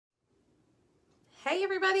Hey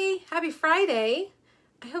everybody, happy Friday.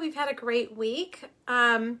 I hope you've had a great week.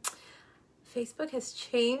 Facebook has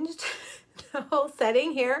changed the whole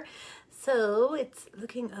setting here, so it's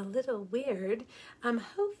looking a little weird.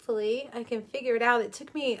 Hopefully I can figure it out. It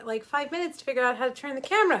took me like 5 minutes to figure out how to turn the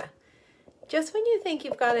camera. Just when you think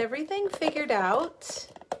you've got everything figured out,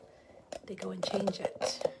 they go and change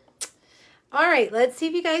it. All right, let's see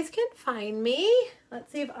if you guys can find me.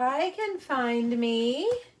 Let's see if I can find me.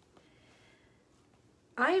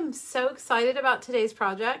 I am so excited about today's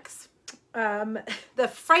projects. The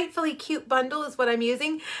Frightfully Cute bundle is what I'm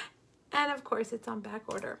using. And of course it's on back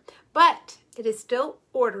order, but it is still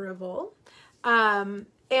orderable. And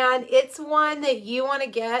it's one that you want to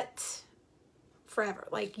get forever.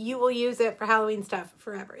 Like you will use it for Halloween stuff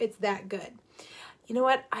forever. It's that good. You know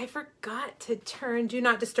what? I forgot to turn Do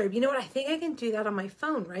Not Disturb. You know what? I think I can do that on my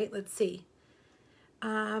phone, right? Let's see.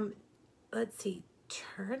 Let's see.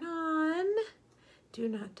 Turn on Do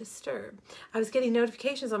Not Disturb. I was getting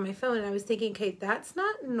notifications on my phone and I was thinking, okay, that's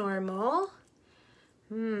not normal.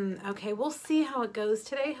 Okay, we'll see how it goes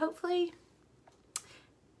today. Hopefully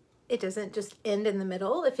it doesn't just end in the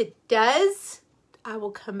middle. If it does, I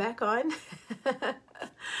will come back on.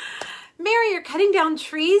 Mary, you're cutting down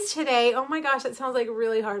trees today. Oh my gosh, that sounds like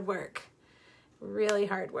really hard work. Really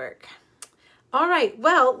hard work. All right,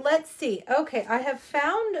 well, let's see. Okay, I have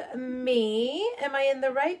found me. Am I in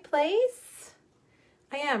the right place?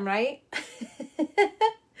 I am, right?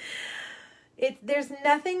 There's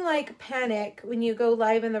nothing like panic when you go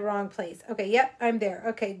live in the wrong place. Okay, yep, I'm there.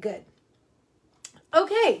 Okay, good.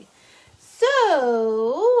 Okay,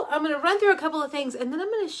 so I'm going to run through a couple of things, and then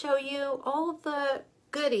I'm going to show you all of the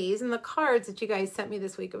goodies and the cards that you guys sent me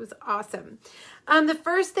this week. It was awesome. The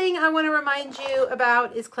first thing I want to remind you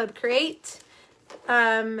about is Club Create.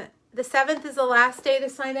 The 7th is the last day to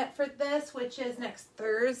sign up for this, which is next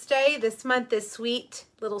Thursday. This month is Sweet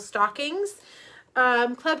Little Stockings.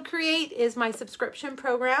 Club Create is my subscription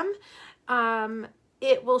program.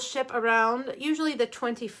 It will ship around usually the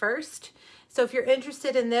 21st. So if you're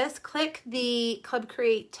interested in this, click the Club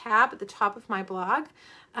Create tab at the top of my blog.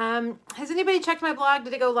 Has anybody checked my blog?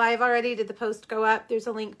 Did it go live already? Did the post go up? There's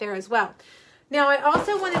a link there as well. Now, I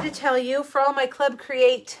also wanted to tell you, for all my Club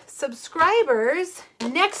Create subscribers,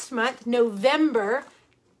 next month, November,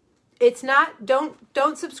 it's not, don't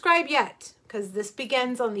subscribe yet, because this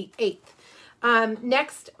begins on the 8th.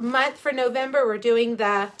 Next month for November, we're doing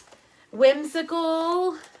the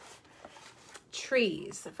Whimsical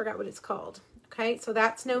Trees. I forgot what it's called. Okay, so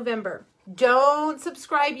that's November. Don't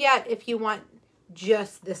subscribe yet if you want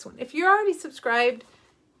just this one. If you're already subscribed,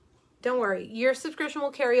 don't worry. Your subscription will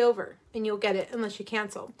carry over and you'll get it unless you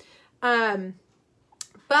cancel. But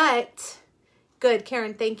good,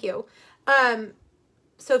 Karen, thank you.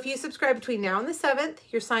 So if you subscribe between now and the 7th,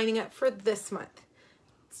 you're signing up for this month.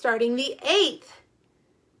 Starting the 8th,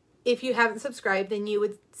 if you haven't subscribed, then you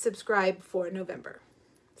would subscribe for November.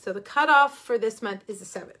 So the cutoff for this month is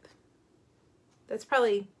the 7th. That's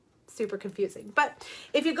probably super confusing. But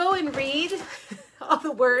if you go and read all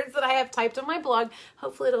the words that I have typed on my blog,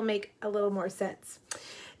 hopefully it'll make a little more sense.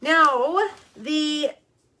 Now, the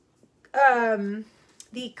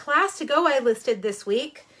class to go I listed this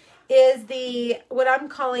week is what I'm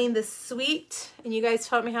calling the Sweet, and you guys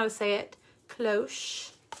taught me how to say it,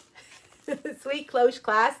 cloche. Sweet cloche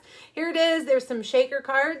class. Here it is. There's some shaker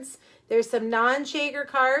cards. There's some non-shaker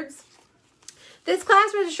cards. This class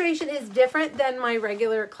registration is different than my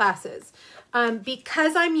regular classes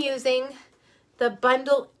because I'm using the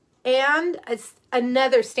bundle and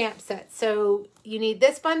another stamp set. So you need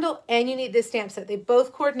this bundle and you need this stamp set. They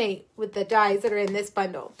both coordinate with the dies that are in this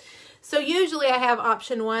bundle. So usually I have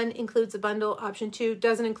option 1 includes the bundle, option 2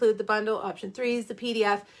 doesn't include the bundle, option 3 is the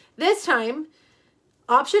PDF. This time,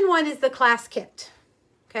 option 1 is the class kit,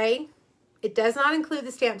 okay? It does not include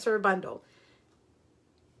the stamps or a bundle.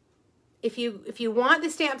 If you want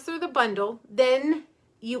the stamps or the bundle, then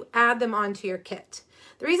you add them onto your kit.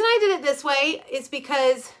 The reason I did it this way is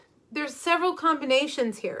because there's several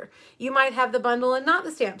combinations here. You might have the bundle and not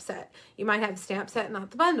the stamp set. You might have the stamp set and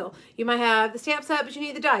not the bundle. You might have the stamp set, but you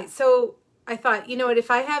need the dies. So I thought, you know what,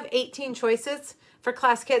 if I have 18 choices for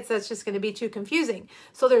class kits, that's just going to be too confusing.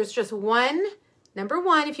 So there's just number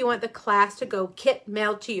 1, if you want the class to go kit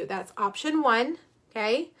mailed to you, that's option 1,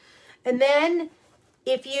 okay? And then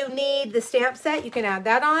if you need the stamp set, you can add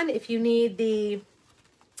that on. If you need the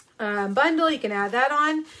bundle, you can add that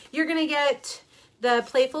on. You're going to get the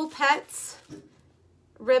Playful Pets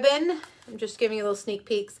ribbon. I'm just giving you little sneak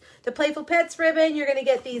peeks. The Playful Pets ribbon, you're going to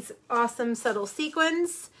get these awesome subtle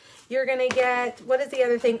sequins. You're going to get, what is the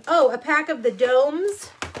other thing? Oh, a pack of the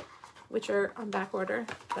domes which are on back order,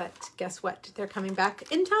 but guess what? They're coming back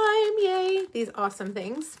in time. Yay. These awesome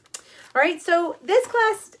things. All right. So this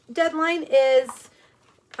class deadline is,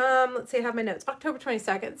 let's see, I have my notes, October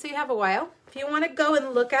 22nd. So you have a while. If you want to go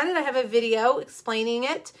and look at it, I have a video explaining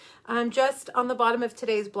it just on the bottom of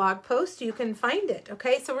today's blog post. You can find it.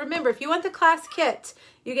 Okay. So remember, if you want the class kit,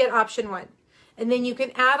 you get option 1. And then you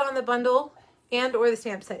can add on the bundle and or the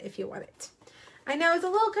stamp set if you want it. I know it's a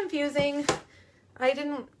little confusing.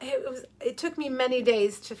 It took me many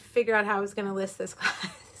days to figure out how I was going to list this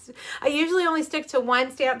class. I usually only stick to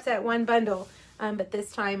 1 stamp set, 1 bundle. But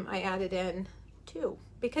this time I added in 2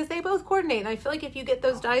 because they both coordinate. And I feel like if you get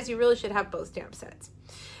those dies, you really should have both stamp sets.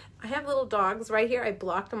 I have little dogs right here. I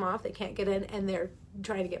blocked them off. They can't get in and they're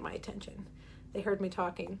trying to get my attention. They heard me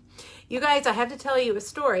talking. You guys, I have to tell you a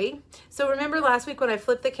story. So remember last week when I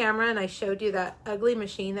flipped the camera and I showed you that ugly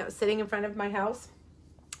machine that was sitting in front of my house?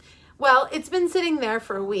 Well, it's been sitting there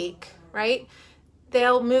for a week, right?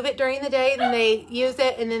 They'll move it during the day and they use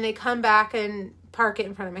it and then they come back and park it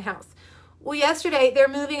in front of my house. Well, yesterday they're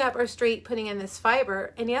moving up our street, putting in this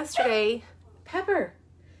fiber. And yesterday,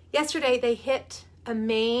 yesterday they hit a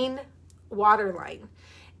main water line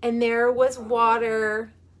and there was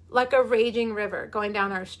water like a raging river going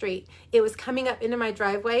down our street. It was coming up into my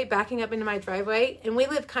driveway, backing up into my driveway. And we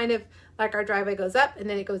live kind of like our driveway goes up and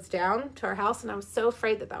then it goes down to our house. And I was so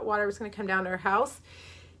afraid that that water was going to come down to our house.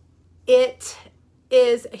 It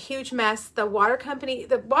is a huge mess. The water company,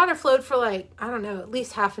 the water flowed for like, I don't know, at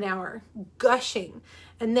least half an hour, gushing.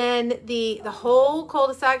 And then the whole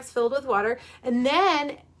cul-de-sac's filled with water. And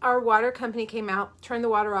then our water company came out, turned the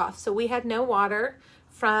water off. So we had no water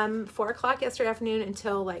from 4 o'clock yesterday afternoon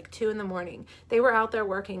until like 2 in the morning. They were out there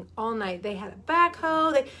working all night. They had a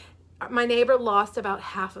backhoe. My neighbor lost about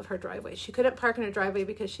half of her driveway. She couldn't park in her driveway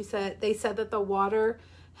because they said that the water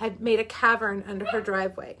had made a cavern under her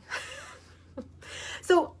driveway.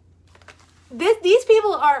 So these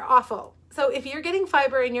people are awful. So if you're getting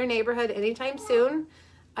fiber in your neighborhood anytime soon,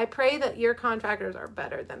 I pray that your contractors are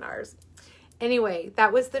better than ours. Anyway,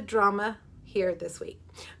 that was the drama here this week.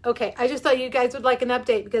 Okay, I just thought you guys would like an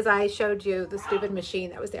update because I showed you the stupid machine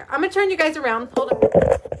that was there. I'm gonna turn you guys around. Hold on.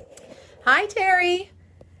 Hi, Terry.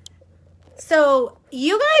 So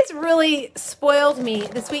you guys really spoiled me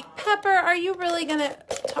this week. Pepper, are you really gonna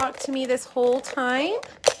talk to me this whole time?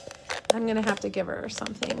 I'm gonna have to give her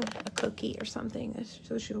something, a cookie or something,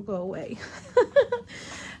 so she'll go away.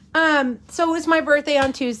 So it was my birthday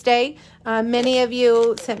on Tuesday. Many of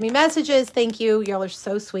you sent me messages. Thank you. Y'all are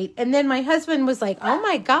so sweet. And then my husband was like, oh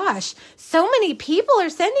my gosh, so many people are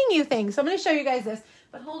sending you things. So I'm going to show you guys this.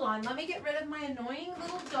 But hold on. Let me get rid of my annoying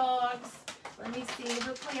little dogs. Let me see.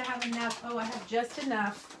 Hopefully I have enough. Oh, I have just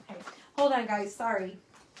enough. Okay. Hold on, guys. Sorry.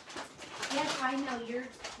 Yes, I know. You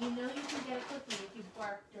can get a cookie if you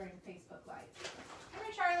bark during Facebook Live. Come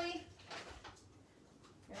here, Charlie.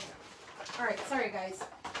 There we go. All right. Sorry, guys.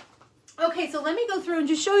 Okay, so let me go through and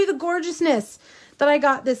just show you the gorgeousness that I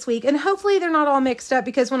got this week. And hopefully they're not all mixed up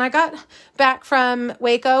because when I got back from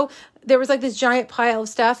Waco, there was like this giant pile of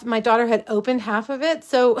stuff. My daughter had opened half of it,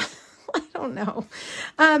 so I don't know.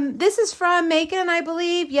 This is from Macon, I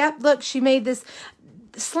believe. Yep, look, she made this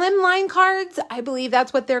slim line cards. I believe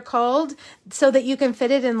that's what they're called, so that you can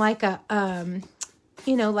fit it in like a,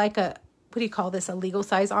 like a, what do you call this? A legal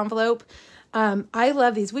size envelope. I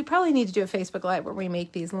love these. We probably need to do a Facebook Live where we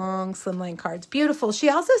make these long slimline cards. Beautiful. She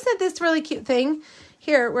also sent this really cute thing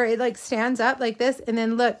here where it like stands up like this. And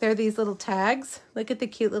then look, there are these little tags. Look at the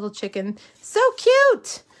cute little chicken. So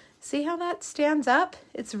cute. See how that stands up?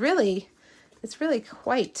 It's really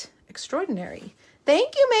quite extraordinary.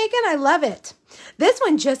 Thank you, Megan. I love it. This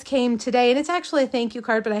one just came today and it's actually a thank you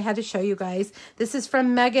card, but I had to show you guys. This is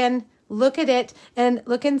from Megan. Look at it and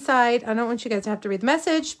look inside. I don't want you guys to have to read the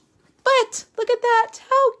message. But look at that.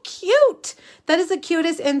 How cute. That is the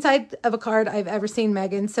cutest inside of a card I've ever seen,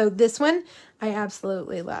 Megan. So this one I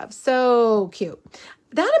absolutely love. So cute.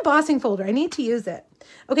 That embossing folder, I need to use it.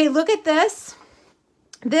 Okay, look at this.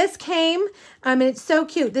 This came, and it's so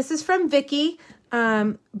cute. This is from Vicky.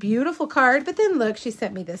 Beautiful card. But then look, she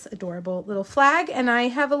sent me this adorable little flag. And I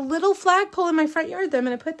have a little flagpole in my front yard that I'm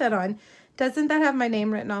going to put that on. Doesn't that have my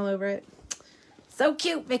name written all over it? So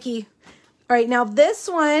cute, Vicky. All right, now this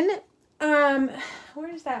one...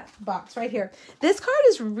 where's that box? Right here. This card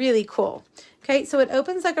is really cool. Okay, so it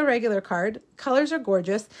opens like a regular card. Colors are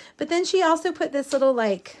gorgeous. But then she also put this little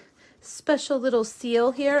like special little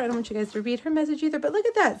seal here. I don't want you guys to read her message either, but look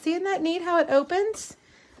at that. See, isn't that neat how it opens?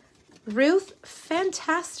 Ruth,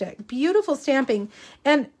 fantastic. Beautiful stamping.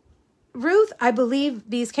 And Ruth, I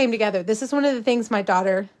believe these came together. This is one of the things my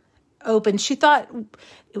daughter open. She thought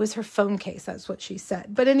it was her phone case. That's what she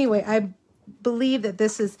said. But anyway, I believe that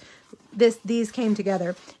these came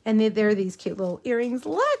together, and they're these cute little earrings.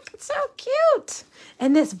 Look, it's so cute.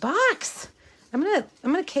 And this box, I'm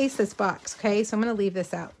gonna case this box. Okay, so I'm gonna leave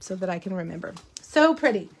this out so that I can remember. So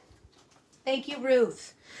pretty. Thank you,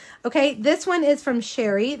 Ruth. Okay, this one is from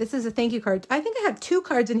Sherry. This is a thank you card. I think I have 2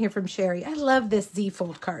 cards in here from Sherry. I love this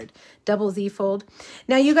Z-fold card, double Z-fold.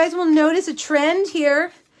 Now, you guys will notice a trend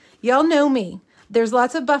here. Y'all know me. There's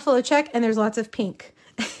lots of buffalo check and there's lots of pink.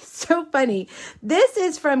 So funny. This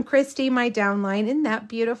is from Christy, my downline. Isn't that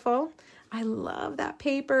beautiful? I love that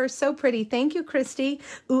paper. So pretty. Thank you, Christy.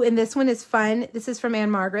 Ooh, and this one is fun. This is from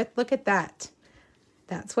Anne Margaret. Look at that.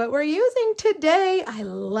 That's what we're using today. I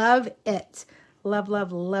love it. Love,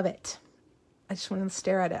 love, love it. I just want to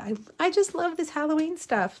stare at it. I just love this Halloween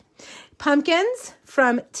stuff. Pumpkins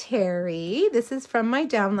from Terry. This is from my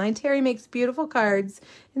downline. Terry makes beautiful cards.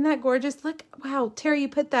 Isn't that gorgeous? Look, wow, Terry, you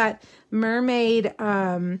put that mermaid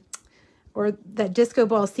or that disco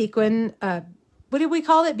ball sequin, what did we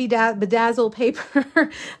call it? Bedazzle paper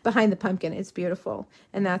behind the pumpkin. It's beautiful.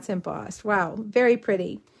 And that's embossed. Wow, very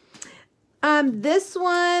pretty. This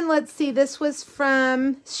one, let's see, this was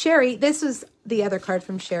from Sherry. This was the other card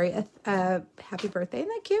from Sherry. Happy birthday. Isn't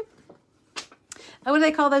that cute? What do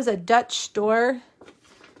they call those? A Dutch store,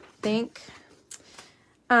 I think.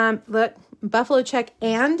 Look, buffalo check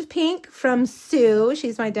and pink from Sue.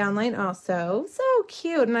 She's my downline also. So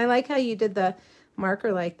cute. And I like how you did the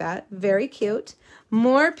marker like that. Very cute.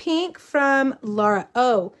 More pink from Laura.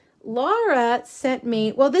 Oh, Laura sent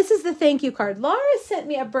me, well, this is the thank you card. Laura sent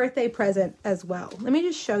me a birthday present as well. Let me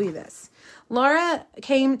just show you this. Laura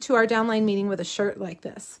came to our downline meeting with a shirt like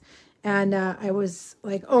this. And I was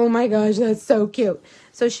like, oh my gosh, that's so cute.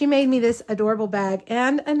 So she made me this adorable bag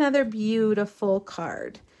and another beautiful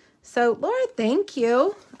card. So Laura, thank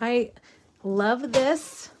you. I love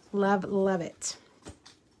this. Love, love it.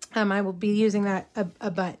 I will be using that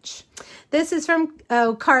a bunch. This is from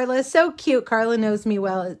Carla. So cute. Carla knows me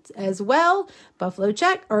well as well. Buffalo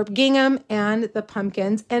check or gingham and the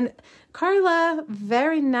pumpkins. And Carla,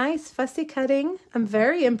 very nice fussy cutting. I'm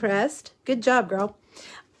very impressed. Good job, girl.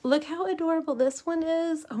 Look how adorable this one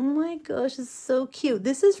is. Oh my gosh, it's so cute.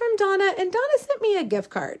 This is from Donna, and Donna sent me a gift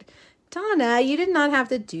card. Donna, you did not have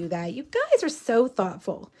to do that. You guys are so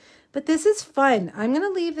thoughtful. But this is fun. I'm going to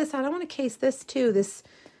leave this out. I want to case this too. This,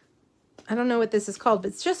 I don't know what this is called, but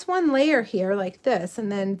it's just one layer here like this,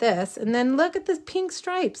 and then this, and then look at the pink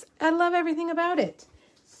stripes. I love everything about it.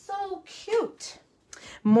 So cute.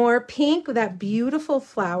 More pink with that beautiful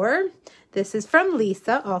flower. This is from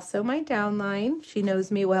Lisa, also my downline. She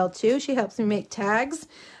knows me well too. She helps me make tags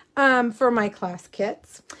for my class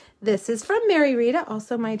kits. This is from Mary Rita,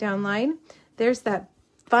 also my downline. There's that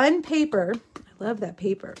fun paper. I love that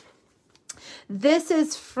paper. This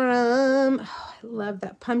is from, oh, I love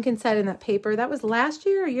that pumpkin set in that paper. That was last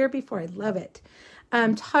year or year before. I love it.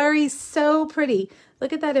 Tari's so pretty.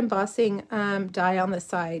 Look at that embossing die on the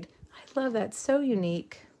side. I love that. So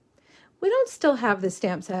unique. We don't still have the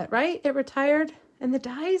stamp set, right? It retired. And the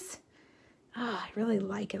dies? Oh, I really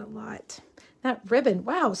like it a lot. That ribbon.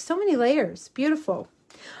 Wow, so many layers. Beautiful.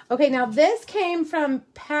 Okay, now this came from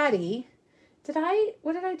Patty.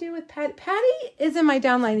 What did I do with Patty? Patty is in my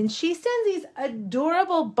downline, and she sends these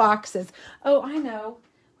adorable boxes. Oh, I know.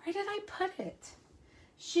 Where did I put it?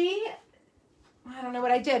 I don't know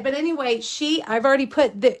what I did, but anyway, I've already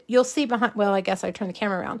put you'll see behind, well, I guess I turned the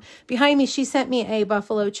camera around. Behind me, she sent me a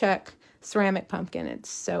buffalo check ceramic pumpkin. It's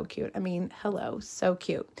so cute. I mean, hello, so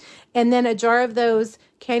cute. And then a jar of those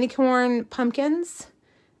candy corn pumpkins,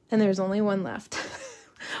 and there's only one left.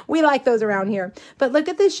 We like those around here. But look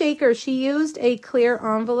at the shaker. She used a clear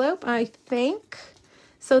envelope, I think,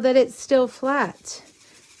 so that it's still flat.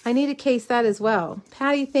 I need to case that as well.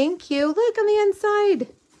 Patty, thank you. Look on the inside.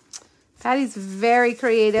 Patty's very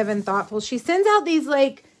creative and thoughtful. She sends out these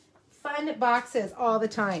like fun boxes all the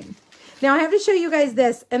time. Now I have to show you guys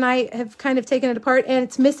this, and I have kind of taken it apart, and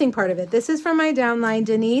it's missing part of it. This is from my downline,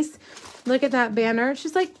 Denise. Look at that banner.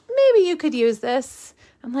 She's like, maybe you could use this.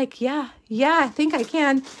 I'm like, yeah, I think I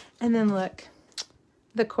can. And then look,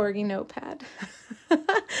 the corgi notepad. I don't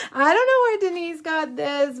know where Denise got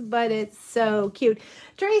this, but it's so cute.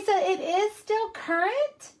 Teresa, it is still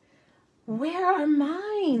current? Where are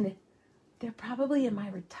mine? They're probably in my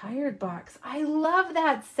retired box. I love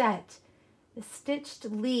that set. The stitched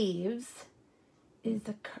leaves is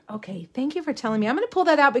okay, thank you for telling me. I'm going to pull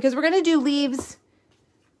that out because we're going to do leaves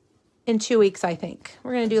in 2 weeks, I think.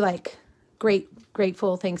 We're going to do like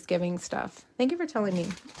grateful Thanksgiving stuff. Thank you for telling me.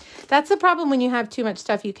 That's the problem when you have too much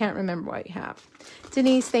stuff. You can't remember what you have.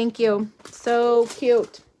 Denise, thank you. So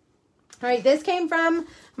cute. All right, this came from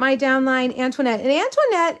my downline, Antoinette. And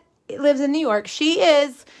Antoinette lives in New York. She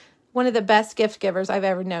is one of the best gift givers I've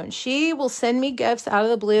ever known. She will send me gifts out of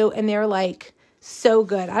the blue, and they're like so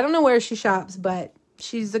good. I don't know where she shops, but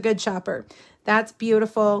she's a good shopper. That's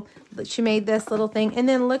beautiful. She made this little thing. And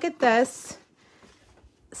then look at this.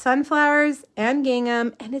 Sunflowers and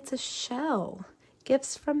gingham, and it's a shell.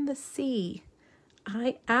 Gifts from the sea.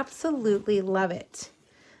 I absolutely love it.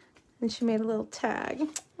 And she made a little tag.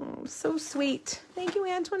 Oh, so sweet. Thank you,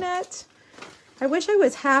 Antoinette. I wish I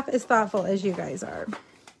was half as thoughtful as you guys are.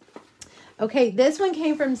 Okay, this one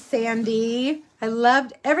came from Sandy. I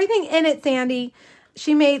loved everything in it, Sandy.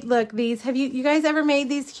 She made, look, these. Have you guys ever made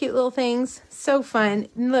these cute little things? So fun.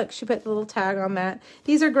 And look, she put the little tag on that.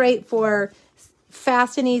 These are great for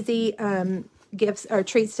fast and easy gifts or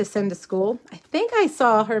treats to send to school. I think I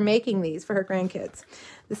saw her making these for her grandkids.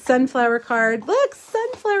 The sunflower card. Look,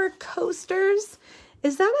 sunflower coasters.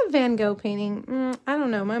 Is that a Van Gogh painting? I don't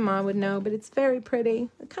know. My mom would know, but it's very pretty.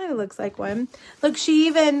 It kind of looks like one. Look, she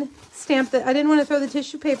even stamped it. I didn't want to throw the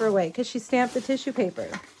tissue paper away because she stamped the tissue paper.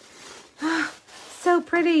 So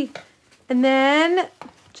pretty. And then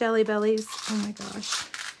Jelly Bellies. Oh my gosh.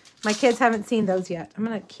 My kids haven't seen those yet. I'm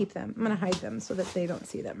going to keep them. I'm going to hide them so that they don't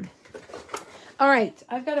see them. All right,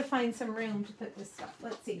 I've got to find some room to put this stuff.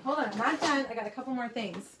 Let's see. Hold on, I'm not done. I got a couple more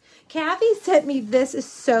things. Kathy sent me, this is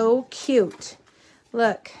so cute.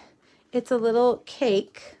 Look, it's a little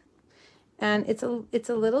cake, and it's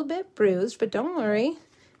a little bit bruised, but don't worry.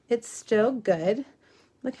 It's still good.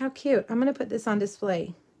 Look how cute. I'm going to put this on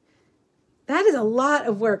display. That is a lot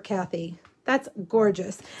of work, Kathy. That's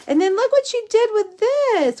gorgeous. And then look what she did with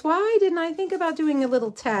this. Why didn't I think about doing a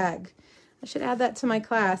little tag? I should add that to my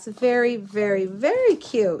class. Very, very, very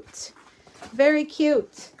cute. Very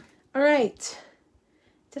cute. All right.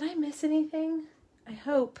 Did I miss anything? I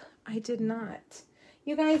hope I did not.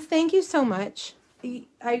 You guys, thank you so much.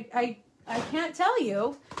 I can't tell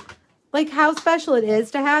you like how special it is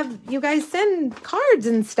to have you guys send cards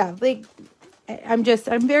and stuff. Like, I'm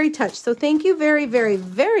very touched. So thank you very, very,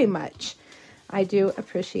 very much. I do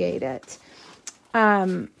appreciate it.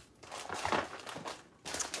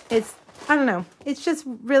 I don't know. It's just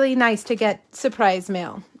really nice to get surprise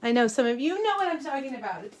mail. I know some of you know what I'm talking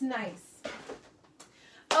about. It's nice.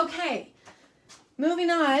 Okay, moving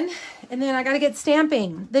on. And then I got to get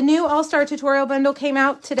stamping. The new All-Star Tutorial Bundle came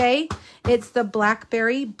out today. It's the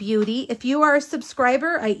Blackberry Beauty. If you are a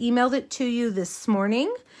subscriber, I emailed it to you this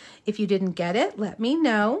morning. If you didn't get it, let me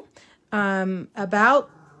know. About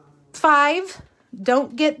 5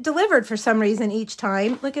 don't get delivered for some reason each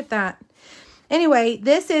time. Look at that. Anyway,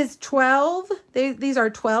 this is 12. These are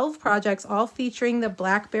 12 projects, all featuring the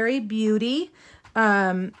Blackberry Beauty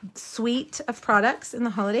suite of products in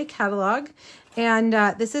the holiday catalog. And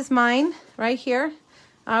this is mine right here.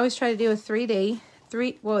 I always try to do a 3D.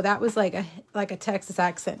 Whoa, that was like a Texas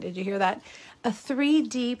accent. Did you hear that? A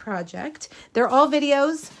 3D project. They're all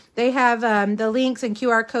videos. They have the links and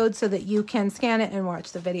QR codes so that you can scan it and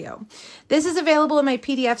watch the video. This is available in my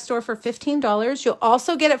PDF store for $15. You'll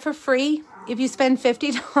also get it for free if you spend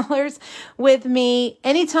 $50 with me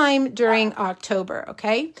anytime during October,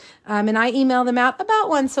 okay? And I email them out about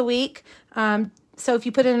once a week. So if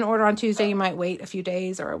you put in an order on Tuesday, you might wait a few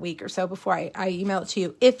days or a week or so before I email it to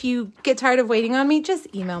you. If you get tired of waiting on me,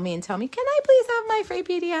 just email me and tell me, can I please have my free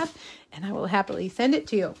PDF? And I will happily send it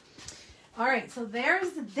to you. All right, so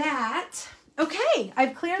there's that. Okay,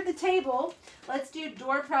 I've cleared the table. Let's do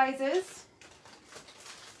door prizes.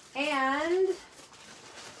 And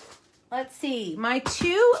let's see, my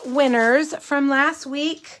 2 winners from last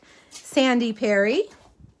week, Sandy Perry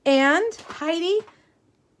and Heidi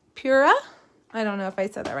Pura. I don't know if I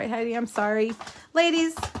said that right, Heidi. I'm sorry.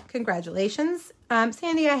 Ladies, congratulations.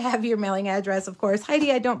 Sandy, I have your mailing address, of course.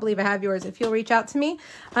 Heidi, I don't believe I have yours. If you'll reach out to me,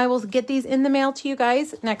 I will get these in the mail to you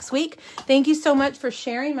guys next week. Thank you so much for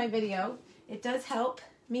sharing my video. It does help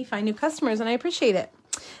me find new customers, and I appreciate it.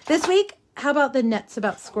 This week, how about the Nuts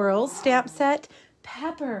About Squirrels stamp set?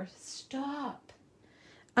 Pepper, stop.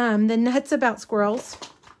 The Nuts About Squirrels.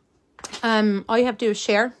 All you have to do is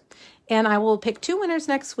share, and I will pick 2 winners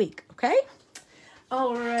next week, okay?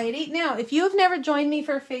 Alrighty. Now, if you have never joined me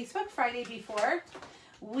for Facebook Friday before,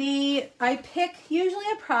 I pick usually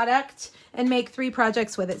a product and make 3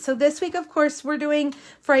 projects with it. So this week, of course, we're doing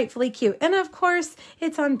Frightfully Cute. And of course,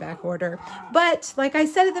 it's on back order. But like I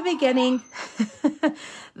said at the beginning,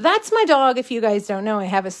 that's my dog. If you guys don't know, I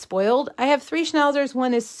have a spoiled. I have 3 schnauzers.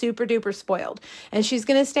 One is super duper spoiled. And she's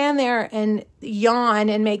going to stand there and yawn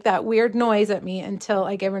and make that weird noise at me until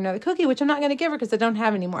I give her another cookie, which I'm not going to give her because I don't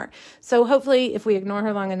have any more. So hopefully, if we ignore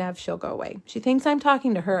her long enough, she'll go away. She thinks I'm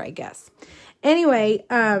talking to her, I guess. Anyway,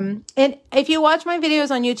 and if you watch my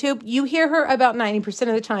videos on YouTube, you hear her about 90%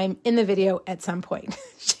 of the time in the video at some point.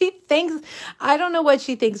 She thinks, I don't know what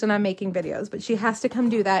she thinks when I'm making videos, but she has to come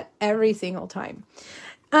do that every single time.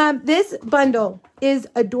 This bundle is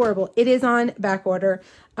adorable. It is on back order.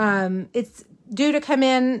 It's due to come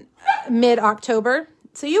in mid-October.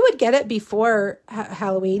 So you would get it before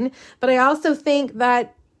Halloween. But I also think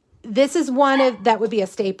that this is one that would be a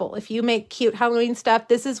staple. If you make cute Halloween stuff,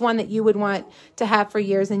 this is one that you would want to have for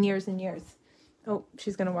years and years and years. Oh,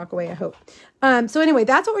 she's going to walk away, I hope. So anyway,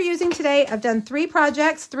 that's what we're using today. I've done 3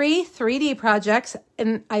 projects, 3 3D projects,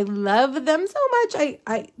 and I love them so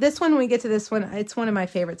much. This one, when we get to this one, it's one of my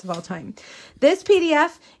favorites of all time. This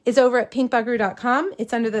PDF is over at pinkbuckaroo.com.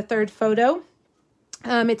 It's under the 3rd photo.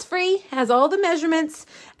 It's free, has all the measurements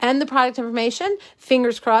and the product information.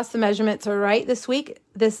 Fingers crossed the measurements are right this week.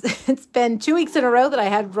 It's been 2 weeks in a row that I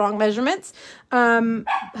had wrong measurements.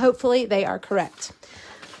 Hopefully they are correct.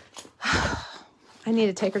 I need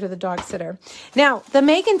to take her to the dog sitter. Now, the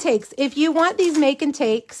make and takes. If you want these make and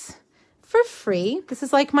takes for free, this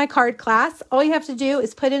is like my card class. All you have to do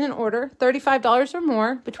is put in an order, $35 or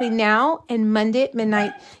more, between now and Monday at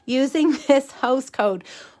midnight using this host code.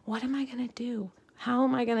 What am I going to do? How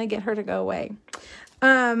am I going to get her to go away?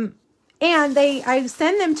 And I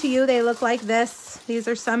send them to you. They look like this. These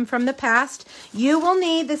are some from the past. You will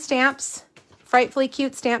need the stamps, Frightfully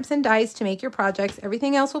Cute stamps and dies to make your projects.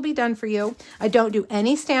 Everything else will be done for you. I don't do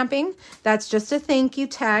any stamping. That's just a thank you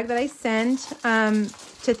tag that I send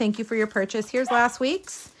to thank you for your purchase. Here's last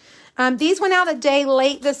week's. These went out a day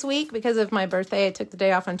late this week because of my birthday. I took the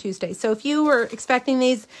day off on Tuesday. So if you were expecting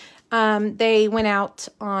these, they went out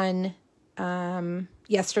on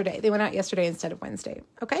yesterday. They went out yesterday instead of Wednesday.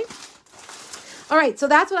 Okay. All right. So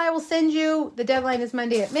that's what I will send you. The deadline is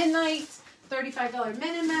Monday at midnight, $35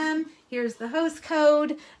 minimum. Here's the host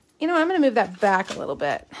code. You know, I'm going to move that back a little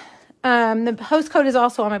bit. The host code is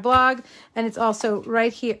also on my blog and it's also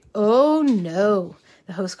right here. Oh no,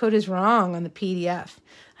 the host code is wrong on the PDF.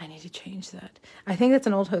 I need to change that. I think that's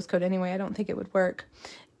an old host code anyway. I don't think it would work.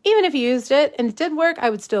 Even if you used it and it did work, I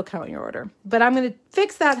would still count your order. But I'm going to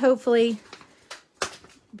fix that hopefully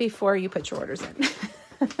before you put your orders in.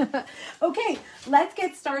 Okay, let's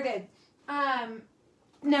get started.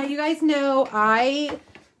 Now, you guys know I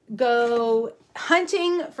go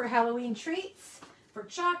hunting for Halloween treats, for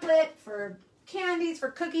chocolate, for candies, for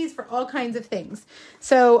cookies, for all kinds of things.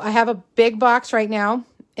 So I have a big box right now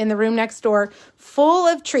in the room next door full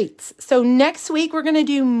of treats. So next week, we're going to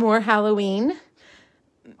do more Halloween.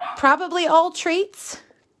 Probably all treats,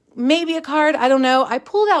 maybe a card. I don't know. I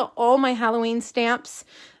pulled out all my Halloween stamps,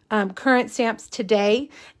 current stamps today,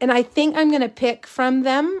 and I think I'm going to pick from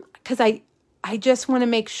them because I just want to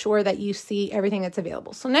make sure that you see everything that's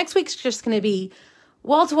available. So next week's just going to be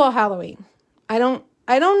wall-to-wall Halloween. I don't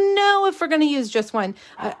know if we're going to use just one.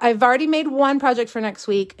 I've already made one project for next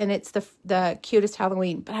week, and it's the cutest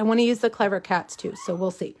Halloween, but I want to use the clever cats too, so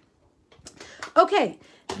we'll see. Okay,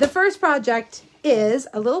 the first project is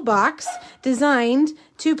a little box designed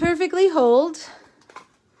to perfectly hold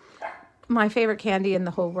my favorite candy in the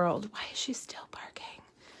whole world. Why is she still barking?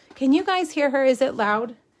 Can you guys hear her? Is it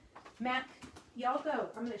loud? Mac, y'all go.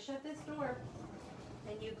 I'm going to shut this door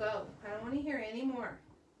and you go. I don't want to hear any more.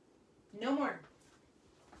 No more.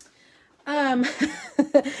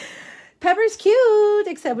 Pepper's cute,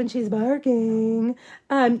 except when she's barking.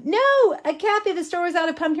 No, Kathy, the store was out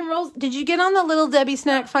of pumpkin rolls. Did you get on the Little Debbie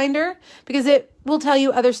Snack Finder? Because it will tell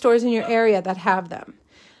you other stores in your area that have them.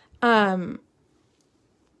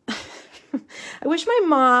 I wish my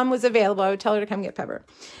mom was available. I would tell her to come get Pepper.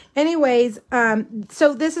 Anyways,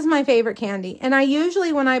 so this is my favorite candy. And I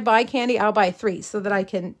usually, when I buy candy, I'll buy 3 so that I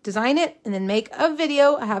can design it and then make a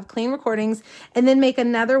video. I have clean recordings and then make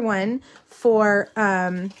another one for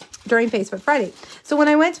during Facebook Friday. So when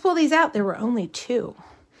I went to pull these out, there were only 2.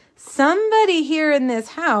 Somebody here in this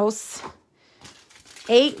house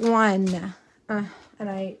ate one. And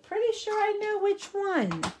I'm pretty sure I know which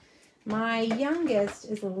one. My youngest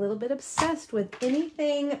is a little bit obsessed with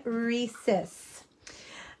anything Reese's.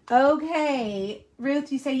 Okay,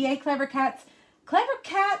 Ruth, you say, yay, Clever Cats. Clever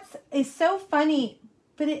Cats is so funny,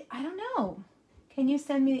 but I don't know. Can you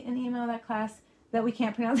send me an email, that class that we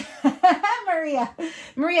can't pronounce?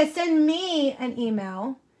 Maria, send me an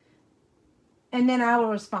email, and then I will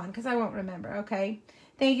respond, because I won't remember, okay?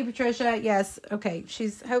 Thank you, Patricia. Yes, okay.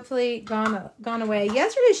 She's hopefully gone away.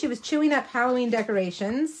 Yesterday, she was chewing up Halloween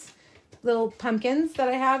decorations, little pumpkins that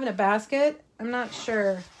I have in a basket. I'm not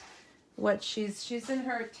sure what she's in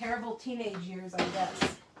her terrible teenage years, I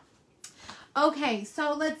guess. Okay,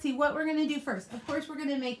 so let's see what we're going to do first. Of course, we're going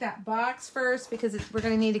to make that box first because we're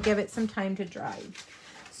going to need to give it some time to dry.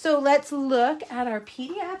 So let's look at our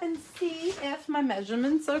PDF and see if my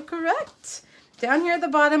measurements are correct. Down here at the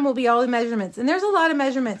bottom will be all the measurements. And there's a lot of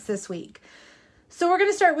measurements this week. So we're going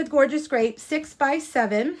to start with Gorgeous Grape, 6 by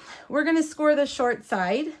 7. We're going to score the short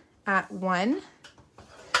side at 1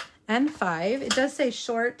 and 5. It does say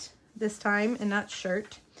short this time and not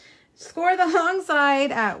shirt. Score the long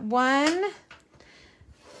side at 1,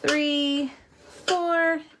 3,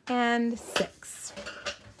 4, and 6.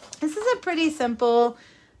 This is a pretty simple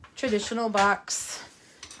traditional box.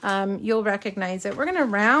 You'll recognize it. We're going to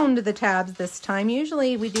round the tabs this time.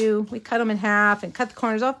 Usually we cut them in half and cut the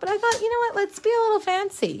corners off, but I thought, you know what, let's be a little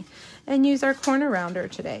fancy and use our corner rounder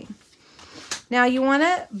today. Now you want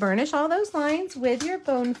to burnish all those lines with your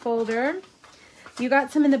bone folder. You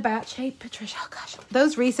got some in the bat shape, Patricia. Oh gosh,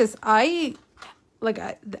 those Reese's, I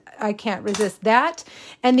can't resist that.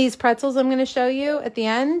 And these pretzels I'm going to show you at the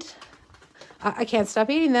end, I can't stop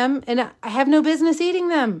eating them, and I have no business eating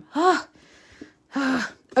them.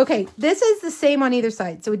 Okay, this is the same on either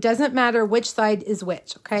side, so it doesn't matter which side is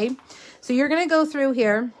which, okay? So you're going to go through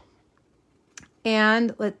here,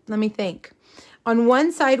 and let me think. On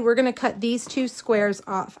one side, we're going to cut these 2 squares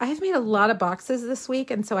off. I have made a lot of boxes this week,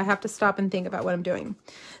 and so I have to stop and think about what I'm doing.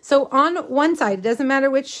 So on one side, it doesn't matter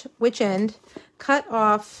which end, cut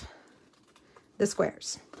off the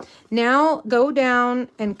squares. Now go down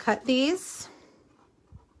and cut these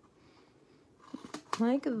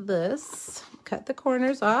like this. Cut the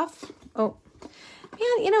corners off. Oh,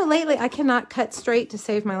 man, you know, lately I cannot cut straight to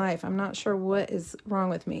save my life. I'm not sure what is wrong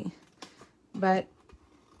with me. But,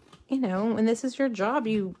 you know, when this is your job,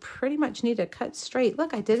 you pretty much need to cut straight.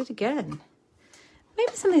 Look, I did it again.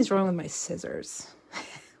 Maybe something's wrong with my scissors.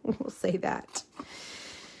 We'll say that.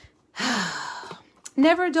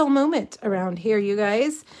 Never a dull moment around here, you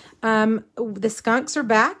guys. The skunks are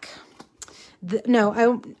back. I'm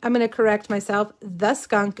going to correct myself. The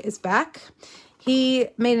skunk is back. He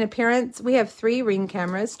made an appearance. We have 3 Ring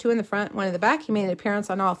cameras, 2 in the front, 1 in the back. He made an appearance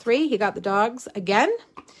on all 3. He got the dogs again,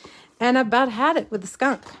 and I about had it with the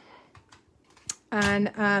skunk.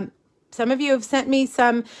 And some of you have sent me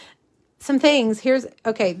some things.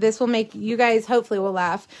 Okay, this will make you guys hopefully will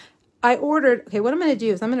laugh. I ordered, okay, what I'm going to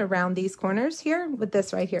do is I'm going to round these corners here with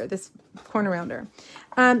this right here, this corner rounder.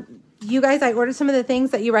 You guys, I ordered some of the things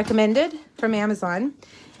that you recommended from Amazon,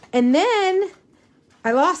 and then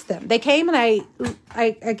I lost them. They came, and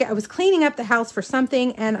I was cleaning up the house for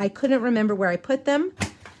something, and I couldn't remember where I put them,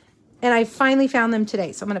 and I finally found them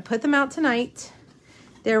today. So I'm going to put them out tonight.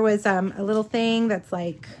 There was a little thing that's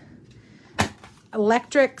like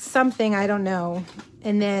electric something, I don't know,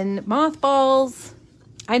 and then mothballs.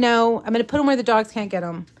 I know. I'm going to put them where the dogs can't get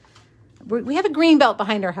them. We have a green belt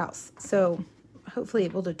behind our house, so hopefully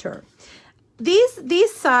it will deter.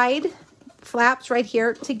 These side flaps right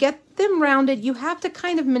here, to get them rounded, you have to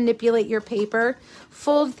kind of manipulate your paper,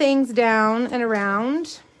 fold things down and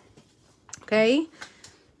around. Okay.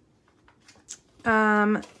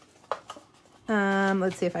 Let's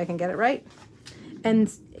see if I can get it right.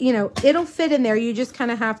 And, you know, it'll fit in there. You just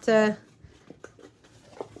kind of have to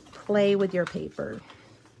play with your paper.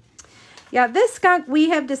 Yeah, this skunk, we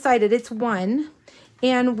have decided it's 1.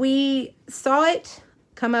 And we saw it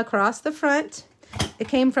come across the front. It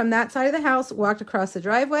came from that side of the house, walked across the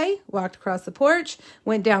driveway, walked across the porch,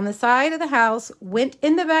 went down the side of the house, went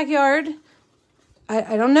in the backyard.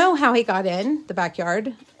 I don't know how he got in the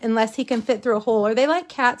backyard, unless he can fit through a hole. Are they like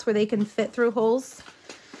cats where they can fit through holes?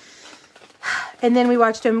 And then we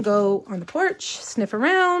watched him go on the porch, sniff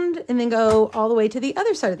around, and then go all the way to the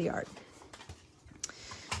other side of the yard.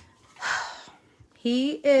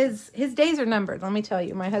 His days are numbered, let me tell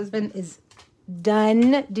you. My husband is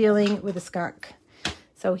done dealing with a skunk.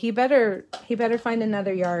 So he better find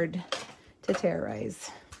another yard to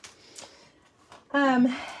terrorize.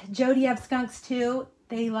 Joe, do you have skunks too?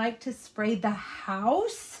 They like to spray the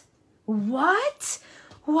house? What?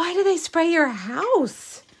 Why do they spray your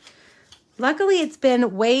house? Luckily, it's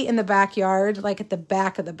been way in the backyard, like at the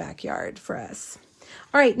back of the backyard for us.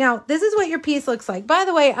 All right, now this is what your piece looks like. By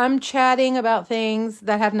the way, I'm chatting about things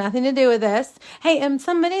that have nothing to do with this. Hey, and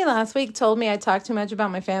somebody last week told me I talked too much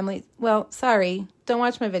about my family. Well, sorry. Don't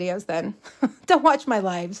watch my videos then. Don't watch my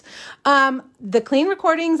lives. The clean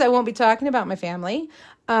recordings, I won't be talking about my family.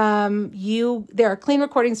 There are clean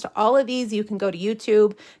recordings to all of these. You can go to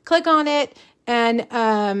YouTube, click on it, and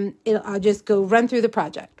I'll just go run through the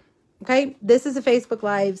project. Okay? This is a Facebook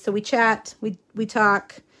Live, so we chat, we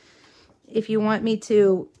talk. If you want me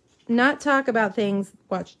to not talk about things,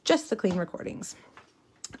 watch just the clean recordings.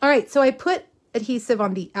 All right, so I put adhesive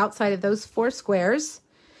on the outside of those 4 squares.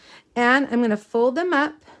 And I'm going to fold them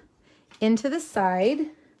up into the side.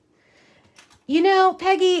 You know,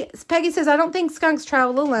 Peggy says, I don't think skunks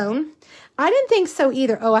travel alone. I didn't think so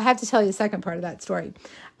either. Oh, I have to tell you the second part of that story.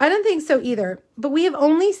 I don't think so either, but we have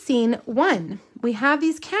only seen one. We have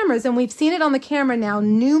these cameras, and we've seen it on the camera now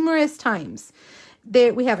numerous times.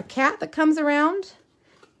 We have a cat that comes around,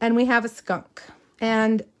 and we have a skunk.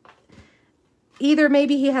 And either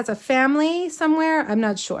maybe he has a family somewhere. I'm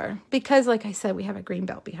not sure. Because, like I said, we have a green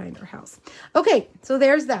belt behind our house. Okay, so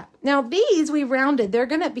there's that. Now, these we rounded.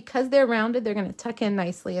 Because they're rounded, they're going to tuck in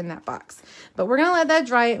nicely in that box. But we're going to let that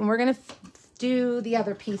dry, and we're going to do the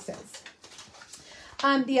other pieces.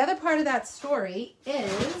 The other part of that story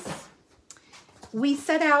is we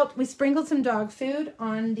sprinkled some dog food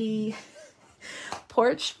on the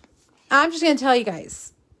porch. I'm just going to tell you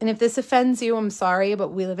guys, and if this offends you, I'm sorry, but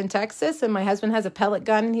we live in Texas, and my husband has a pellet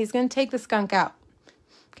gun, and he's going to take the skunk out.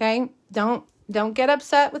 Okay? Don't get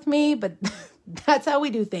upset with me, but that's how we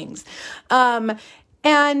do things. And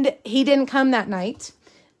he didn't come that night.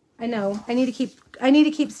 I know. I need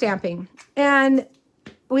to keep stamping. And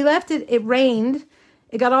we left it. It rained.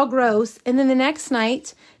 It got all gross. And then the next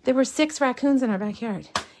night, there were 6 raccoons in our backyard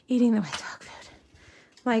eating the wet dog food.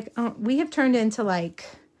 Like, we have turned into like,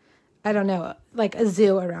 I don't know, like a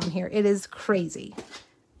zoo around here. It is crazy.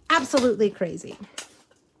 Absolutely crazy.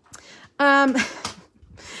 I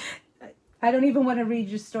don't even want to read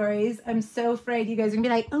your stories. I'm so afraid you guys are going to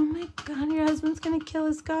be like, oh my God, your husband's going to kill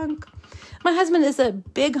a skunk. My husband is a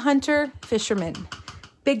big hunter, fisherman.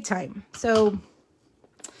 Big time. So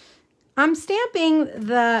I'm stamping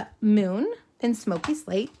the moon in smoky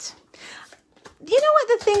slate. You know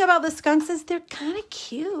what the thing about the skunks is? They're kind of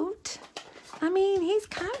cute. I mean, he's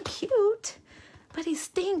kind of cute, but he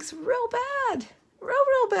stinks real bad.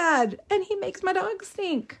 Real bad. And he makes my dog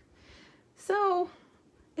stink. So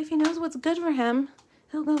if he knows what's good for him,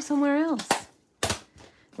 he'll go somewhere else.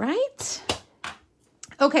 Right?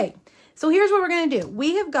 Okay. So here's what we're going to do.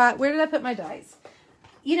 We have got, where did I put my dies?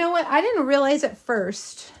 You know what? I didn't realize at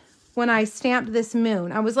first when I stamped this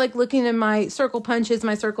moon. I was like looking at my circle punches,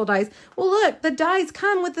 my circle dies. Well, look, the dies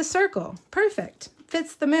come with the circle. Perfect.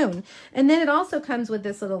 Fits the moon. And then it also comes with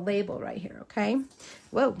this little label right here, okay?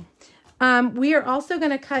 Whoa. We are also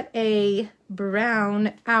going to cut a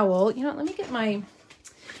brown owl. You know, let me get my,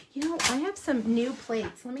 I have some new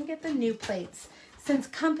plates. Let me get the new plates. Since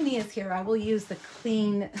company is here, I will use the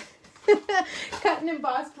clean cut and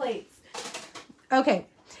emboss plates. Okay,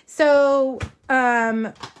 so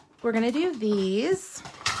we're going to do these.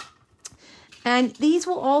 And these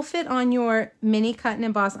will all fit on your mini cut and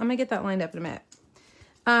emboss. I'm going to get that lined up in a minute.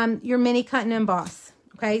 Your mini cut and emboss.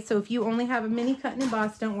 Okay, so if you only have a mini cut and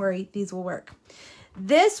emboss, don't worry, these will work.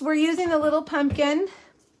 This, we're using the little pumpkin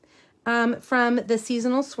from the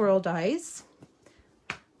seasonal swirl dies,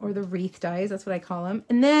 or the wreath dies, that's what I call them.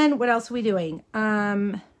 And then what else are we doing?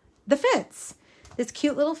 The fence, this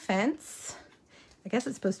cute little fence. I guess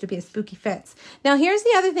it's supposed to be a spooky fence. Now here's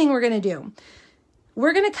the other thing we're going to do.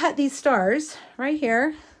 We're going to cut these stars right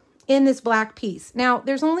here in this black piece. Now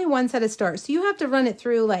there's only one set of stars, so you have to run it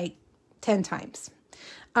through like 10 times.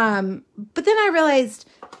 But then I realized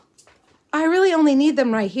I really only need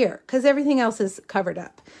them right here because everything else is covered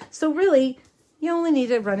up. So really, you only need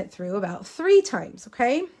to run it through about 3 times,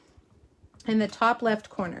 okay? In the top left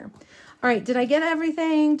corner. All right, did I get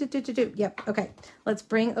everything? Yep, okay. Let's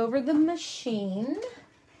bring over the machine.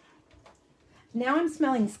 Now I'm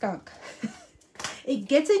smelling skunk. It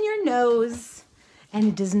gets in your nose and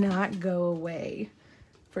it does not go away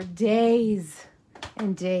for days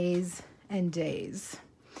and days and days.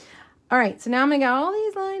 All right, so now I'm gonna get all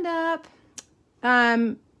these lined up.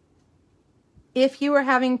 If you are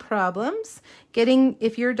having problems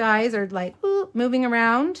if your dies are like moving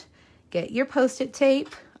around, get your Post-it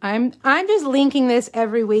tape. I'm just linking this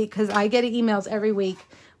every week because I get emails every week.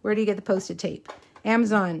 Where do you get the Post-it tape?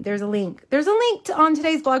 Amazon, there's a link. There's a link on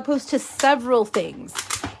today's blog post to several things.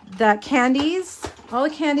 The candies, all the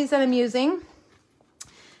candies that I'm using.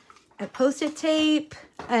 A Post-it tape.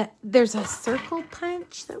 There's a circle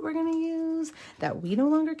punch that we're going to use that we no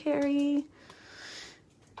longer carry.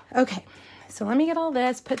 Okay, so let me get all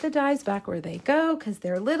this. Put the dies back where they go because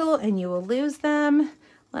they're little and you will lose them.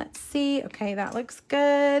 Let's see. Okay, that looks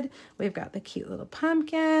good. We've got the cute little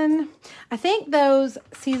pumpkin. I think those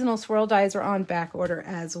seasonal swirl dies are on back order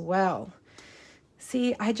as well.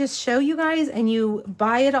 See, I just show you guys and you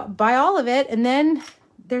buy all of it, and then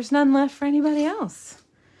there's none left for anybody else.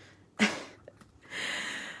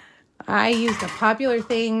 I use the popular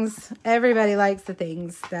things. Everybody likes the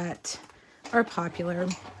things that are popular.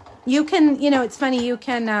 You can, you know, it's funny, you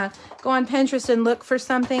can go on Pinterest and look for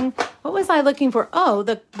something. What was I looking for? Oh,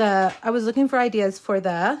 I was looking for ideas for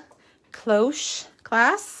the cloche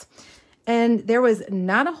class, and there was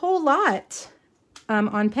not a whole lot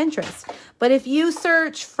on Pinterest. But if you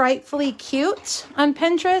search Frightfully Cute on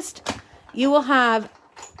Pinterest, you will have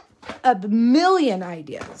a million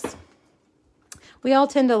ideas. We all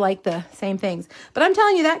tend to like the same things. But I'm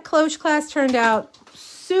telling you, that cloche class turned out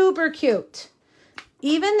super cute.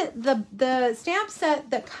 Even the stamp set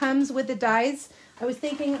that comes with the dies, I was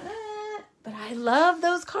thinking, but I love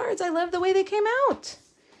those cards. I love the way they came out.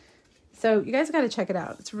 So you guys got to check it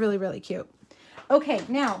out. It's really, really cute. Okay,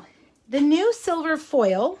 now the new silver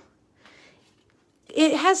foil,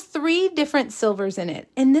 it has 3 different silvers in it.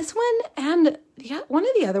 And this one and one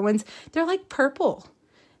of the other ones, they're like purple.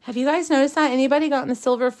 Have you guys noticed that? Anybody gotten the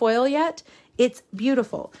silver foil yet? It's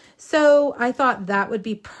beautiful. So I thought that would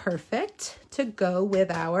be perfect to go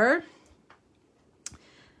with our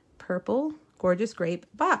purple gorgeous grape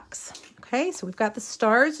box. Okay, so we've got the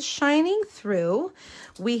stars shining through.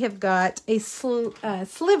 We have got a strip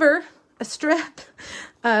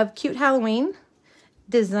of Cute Halloween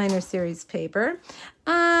designer series paper.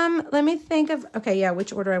 Let me think of, okay, yeah,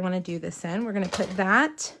 which order I want to do this in. We're going to put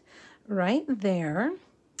that right there.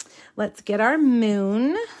 Let's get our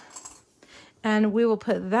moon, and we will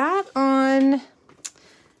put that on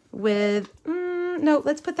with, no,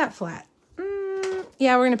 let's put that flat.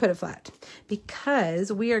 Yeah, we're going to put it flat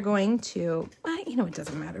because we are going to, you know, it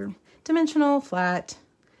doesn't matter. Dimensional, flat,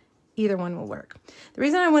 either one will work. The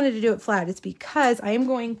reason I wanted to do it flat is because I am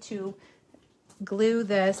going to glue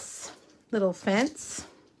this little fence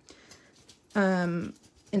in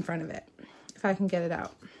front of it, if I can get it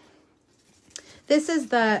out. This is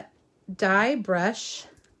the die brush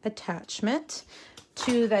attachment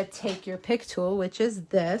to the Take Your Pick tool, which is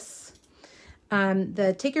this.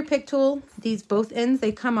 The Take Your Pick tool, these both ends,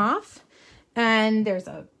 they come off, and there's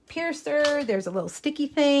a piercer, there's a little sticky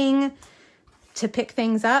thing to pick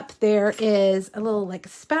things up. There is a little like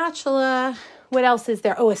spatula. What else is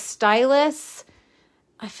there? Oh, a stylus.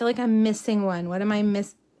 I feel like I'm missing one. What am I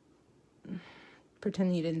missing?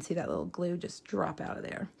 Pretend you didn't see that little glue just drop out of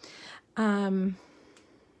there.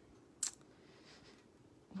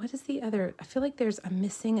 What is the other? I feel like I'm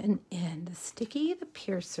missing an end. The sticky, the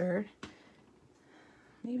piercer.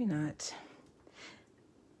 Maybe not.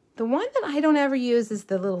 The one that I don't ever use is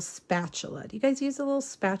the little spatula. Do you guys use a little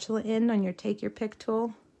spatula end on your Take Your Pick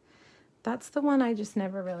tool? That's the one I just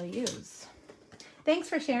never really use. Thanks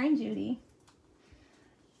for sharing, Judy.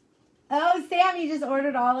 Oh, Sam, you just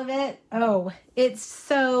ordered all of it? Oh, it's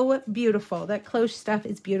so beautiful. That cloche stuff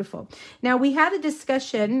is beautiful. Now, we had a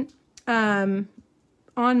discussion on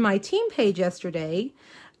my team page yesterday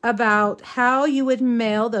about how you would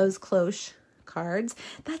mail those cloche cards.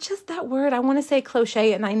 That's just that word. I want to say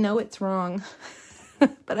cloche, and I know it's wrong,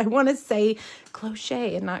 but I want to say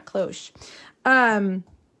cloche and not cloche.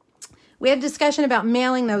 We had a discussion about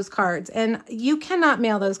mailing those cards, and you cannot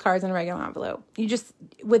mail those cards in a regular envelope. You just,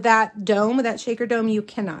 with that dome, with that shaker dome, you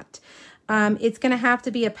cannot. It's going to have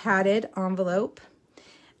to be a padded envelope.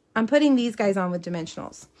 I'm putting these guys on with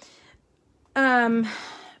dimensionals. And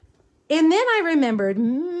then I remembered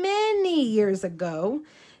many years ago,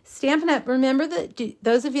 Stampin' Up! Remember that,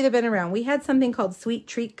 those of you that have been around, we had something called Sweet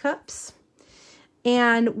Treat Cups.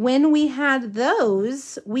 And when we had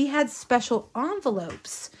those, we had special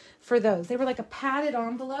envelopes for those. They were like a padded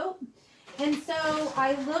envelope. And so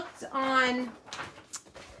I looked on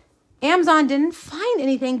Amazon, didn't find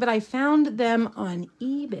anything, but I found them on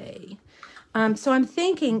eBay. So I'm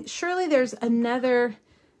thinking, surely there's another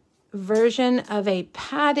version of a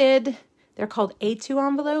padded, they're called A2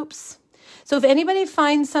 envelopes. So if anybody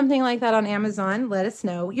finds something like that on Amazon, let us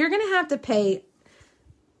know. You're going to have to pay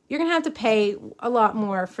a lot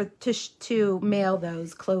more to mail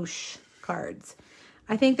those cloche cards.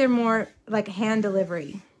 I think they're more like hand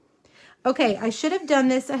delivery. Okay, I should have done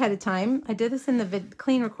this ahead of time. I did this in the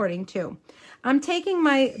clean recording too. I'm taking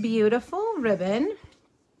my beautiful ribbon,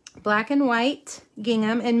 black and white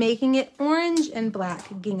gingham, and making it orange and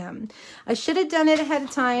black gingham. I should have done it ahead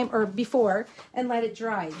of time or before and let it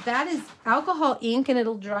dry. That is alcohol ink, and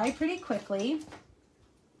it'll dry pretty quickly.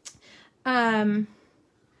 But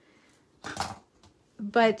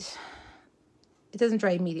it doesn't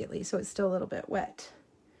dry immediately, so it's still a little bit wet.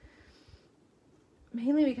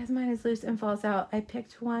 Mainly because mine is loose and falls out. I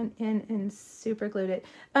picked one in and super glued it.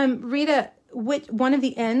 Rita, which one of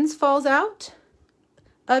the ends falls out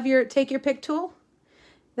of your Take Your Pick tool?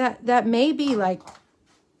 That may be like,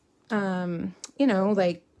 you know,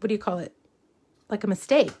 like, what do you call it? Like a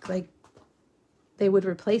mistake. Like they would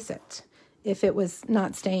replace it if it was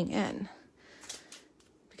not staying in,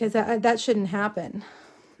 because that shouldn't happen.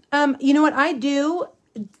 You know what? I do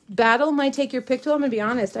battle my Take Your Pick tool. I'm going to be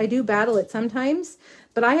honest. I do battle it sometimes,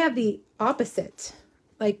 but I have the opposite.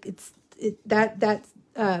 Like that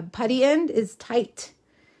putty end is tight,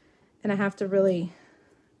 and I have to really,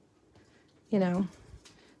 you know,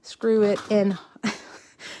 screw it in.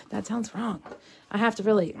 That sounds wrong. I have to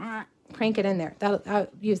really crank it in there. I'll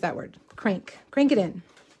use that word. Crank it in.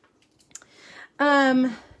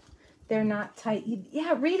 They're not tight.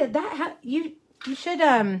 Yeah, Rita, you should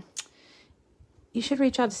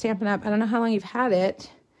reach out to Stampin' Up. I don't know how long you've had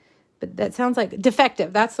it, but that sounds like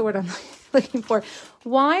defective. That's the word I'm looking for.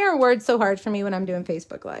 Why are words so hard for me when I'm doing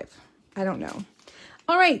Facebook Live? I don't know.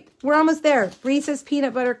 All right, we're almost there. Reese's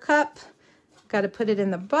Peanut Butter Cup. Got to put it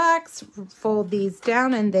in the box, fold these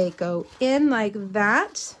down, and they go in like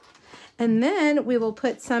that. And then we will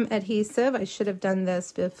put some adhesive. I should have done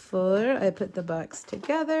this before I put the box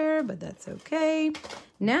together, but that's okay.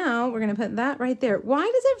 Now we're going to put that right there. Why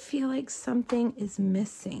does it feel like something is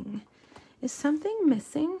missing? Is something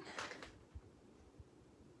missing?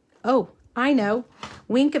 Oh, I know.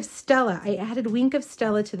 Wink of Stella. I added Wink of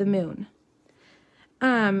Stella to the moon.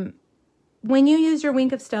 When you use your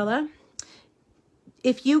Wink of Stella,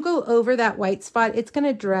 if you go over that white spot, it's going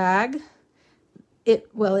to drag it.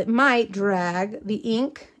 Well, it might drag the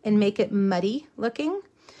ink and make it muddy looking.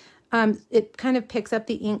 It kind of picks up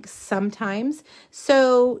the ink sometimes.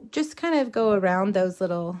 So just kind of go around those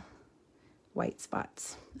little white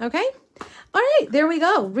spots. Okay. All right, there we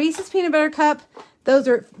go. Reese's Peanut Butter Cup. Those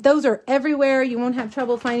are everywhere. You won't have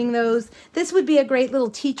trouble finding those. This would be a great little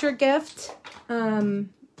teacher gift. I'm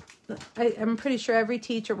pretty sure every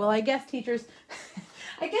teacher, well, I guess teachers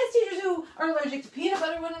who are allergic to peanut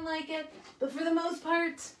butter wouldn't like it, but for the most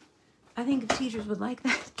part, I think teachers would like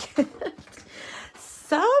that gift.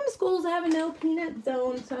 Some schools have a no peanut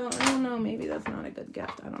zone, so I don't know, maybe that's not a good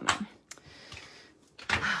gift. I don't know.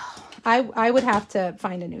 I would have to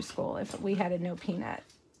find a new school if we had a no peanut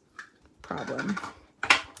problem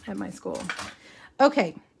at my school.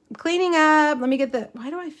 Okay, cleaning up. Let me get the, why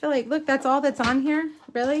do I feel like, look, that's all that's on here?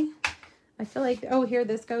 Really? I feel like, oh, here,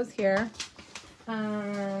 this goes here.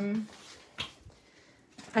 I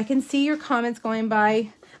can see your comments going by.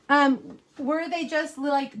 Were they just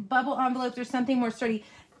like bubble envelopes or something more sturdy?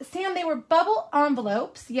 Sam, they were bubble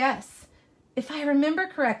envelopes. Yes. If I remember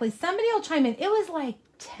correctly, somebody will chime in. It was like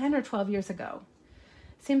 10 or 12 years ago.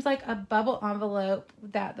 Seems like a bubble envelope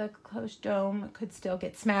that the closed dome could still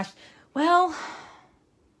get smashed. Well,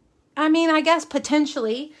 I mean, I guess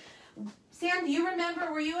potentially. Sam, do you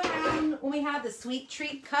remember, were you around when we had the Sweet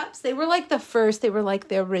Treat cups? They were like the first, they were like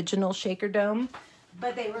the original Shaker Dome,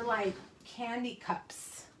 but they were like candy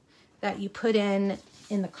cups that you put in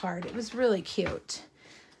the card. It was really cute.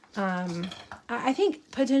 I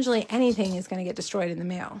think potentially anything is going to get destroyed in the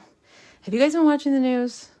mail. Have you guys been watching the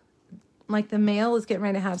news? Like the mail is getting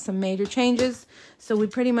ready to have some major changes, so we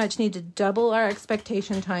pretty much need to double our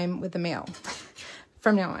expectation time with the mail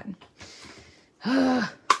from now on.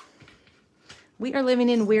 We are living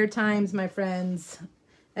in weird times, my friends.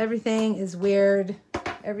 Everything is weird.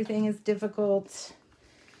 Everything is difficult.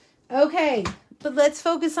 Okay, but let's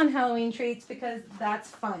focus on Halloween treats because that's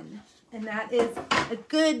fun. And that is a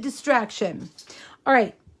good distraction. All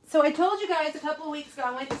right, so I told you guys a couple of weeks ago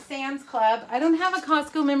I went to Sam's Club. I don't have a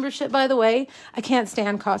Costco membership, by the way. I can't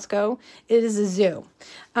stand Costco. It is a zoo.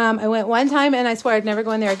 I went one time and I swear I'd never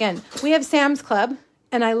go in there again. We have Sam's Club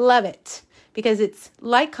and I love it because it's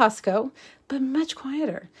like Costco, but much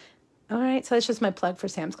quieter. All right, so that's just my plug for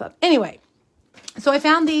Sam's Club. Anyway, so I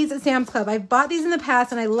found these at Sam's Club. I've bought these in the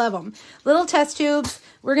past and I love them. Little test tubes.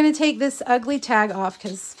 We're going to take this ugly tag off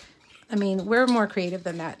because, I mean, we're more creative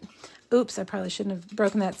than that. Oops, I probably shouldn't have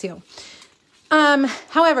broken that seal.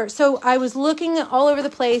 However, so I was looking all over the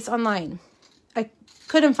place online. I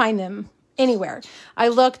couldn't find them anywhere. I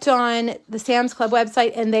looked on the Sam's Club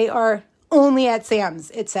website and they are only at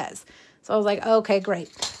Sam's, it says. So I was like, okay,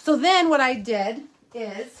 great. So then what I did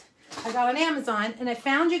is I got on Amazon and I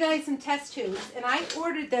found you guys some test tubes and I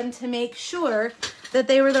ordered them to make sure that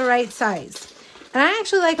they were the right size. And I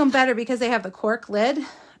actually like them better because they have the cork lid.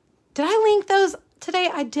 Did I link those today?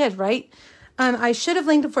 I did, right? I should have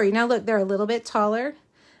linked them for you. Now look, they're a little bit taller,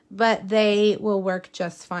 but they will work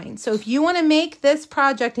just fine. So if you want to make this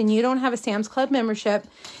project and you don't have a Sam's Club membership,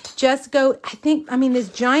 just go, this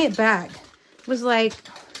giant bag was like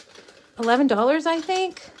 $11, I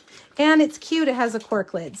think. And it's cute. It has a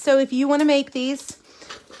cork lid. So if you want to make these,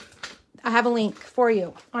 I have a link for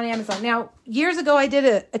you on Amazon. Now, years ago, I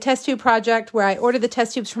did a test tube project where I ordered the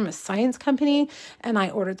test tubes from a science company, and I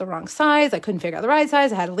ordered the wrong size. I couldn't figure out the right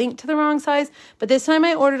size. I had a link to the wrong size, but this time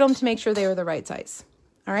I ordered them to make sure they were the right size.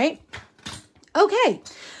 All right. Okay.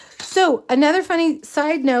 So another funny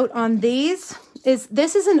side note on these is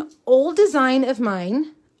this is an old design of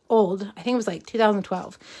mine. Old. I think it was like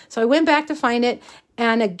 2012. So I went back to find it.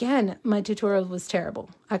 And again, my tutorial was terrible.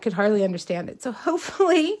 I could hardly understand it. So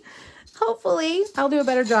hopefully I'll do a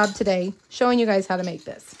better job today showing you guys how to make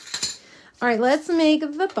this. All right, let's make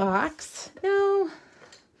the box. No,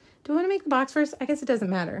 do I want to make the box first? I guess it doesn't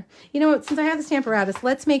matter. You know what? Since I have the Stamparatus,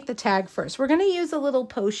 let's make the tag first. We're going to use a little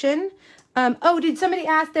potion. Oh, did somebody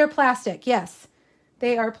ask? They're plastic. Yes,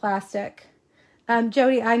 they are plastic.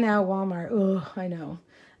 Jody, I know Walmart. Oh, I know.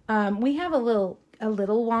 We have a little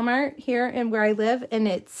Walmart here and where I live, and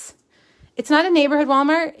it's not a neighborhood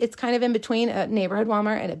Walmart. It's kind of in between a neighborhood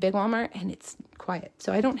Walmart and a big Walmart, and it's quiet.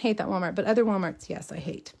 So I don't hate that Walmart, but other Walmarts, yes, I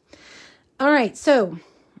hate. All right, so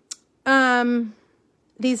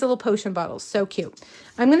these little potion bottles, so cute.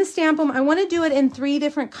 I'm going to stamp them. I want to do it in 3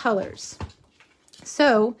 different colors.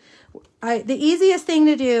 So the easiest thing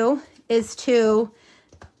to do is to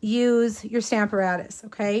use your Stamparatus,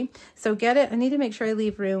 okay? So get it. I need to make sure I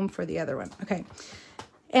leave room for the other one. Okay.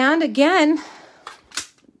 And again,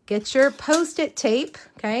 get your Post-it tape,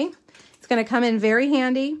 okay? It's going to come in very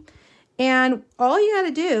handy. And all you got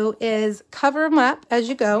to do is cover them up as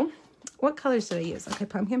you go. What colors did I use? Okay,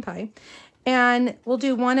 pumpkin pie. And we'll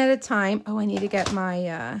do one at a time. Oh, I need to get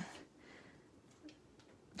my,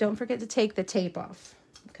 don't forget to take the tape off,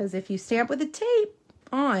 because if you stamp with the tape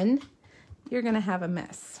on, you're going to have a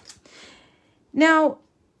mess. Now,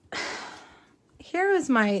 here is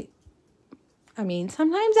sometimes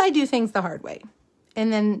I do things the hard way.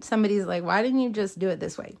 And then somebody's like, why didn't you just do it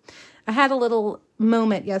this way? I had a little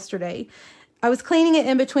moment yesterday. I was cleaning it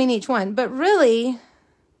in between each one, but really,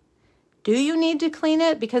 do you need to clean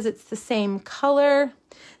it because it's the same color?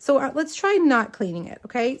 So let's try not cleaning it,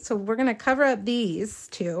 okay? So we're going to cover up these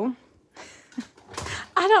 2.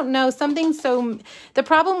 I don't know, the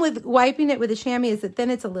problem with wiping it with a chamois is that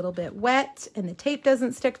then it's a little bit wet and the tape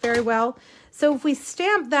doesn't stick very well. So if we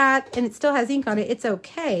stamp that and it still has ink on it, it's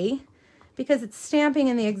okay because it's stamping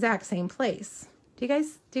in the exact same place. Do you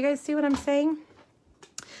guys see what I'm saying?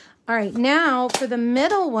 All right, now for the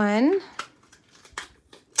middle one,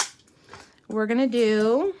 we're going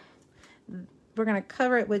to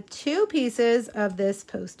cover it with 2 pieces of this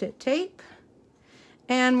Post-it tape.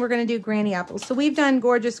 And we're going to do Granny Apple. So we've done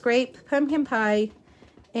Gorgeous Grape, Pumpkin Pie,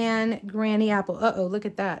 and Granny Apple. Uh-oh, look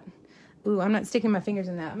at that. Ooh, I'm not sticking my fingers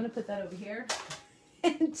in that. I'm going to put that over here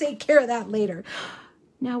and take care of that later.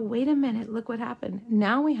 Now, wait a minute. Look what happened.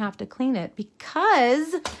 Now we have to clean it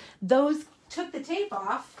because those took the tape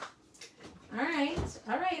off. All right.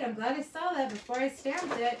 I'm glad I saw that before I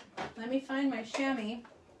stamped it. Let me find my chamois.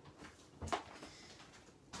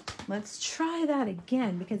 Let's try that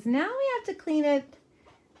again because now we have to clean it.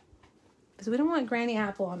 So we don't want Granny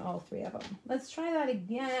Apple on all 3 of them. Let's try that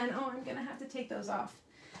again. Oh, I'm going to have to take those off.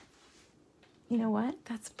 You know what?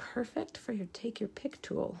 That's perfect for your take your pick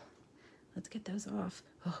tool. Let's get those off.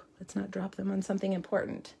 Oh, let's not drop them on something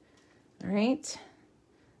important. All right.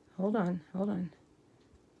 Hold on.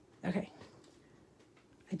 Okay.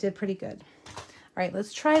 I did pretty good. All right,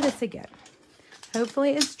 let's try this again.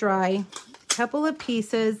 Hopefully it's dry. A couple of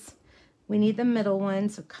pieces. We need the middle one,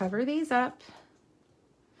 so cover these up.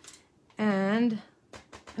 And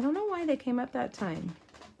I don't know why they came up that time.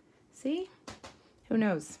 See? Who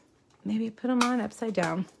knows? Maybe put them on upside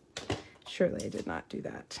down. Surely I did not do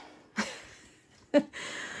that.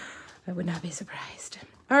 I would not be surprised.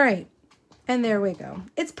 All right. And there we go.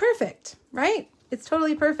 It's perfect, right? It's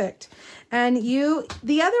totally perfect. And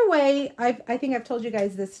the other way, I think I've told you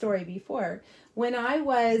guys this story before. When I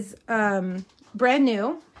was brand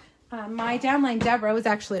new, my downline, Deborah, was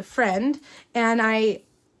actually a friend. And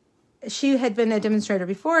she had been a demonstrator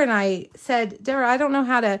before. And I said, Deborah, I don't know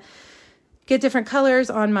how to get different colors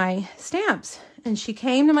on my stamps. And she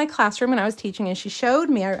came to my classroom when I was teaching, and she showed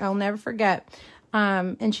me, I'll never forget,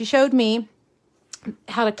 and she showed me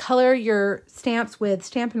how to color your stamps with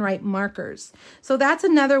Stampin' Write markers. So that's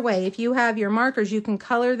another way. If you have your markers, you can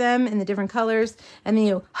color them in the different colors, and then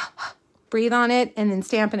you breathe on it, and then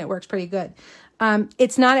stamp, and it works pretty good.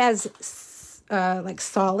 It's not as like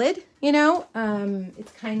solid, you know.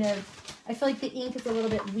 It's kind of, I feel like the ink is a little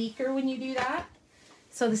bit weaker when you do that.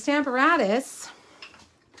 So the Stamparatus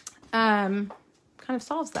kind of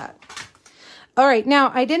solves that. All right,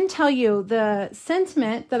 now I didn't tell you the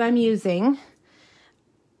sentiment that I'm using.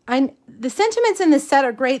 The sentiments in this set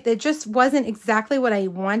are great. They just wasn't exactly what I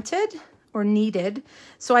wanted. or needed.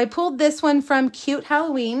 So I pulled this one from Cute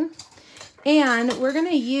Halloween, and we're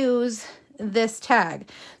gonna use this tag.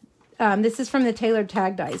 This is from the Tailored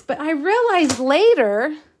Tag Dies, but I realized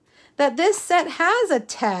later that this set has a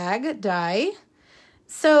tag die.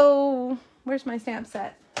 So where's my stamp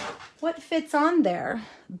set? What fits on there?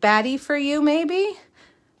 Baddie for You, maybe?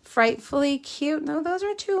 Frightfully Cute. No, those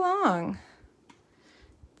are too long.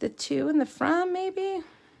 The two in the front, maybe?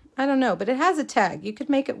 I don't know, but it has a tag. You could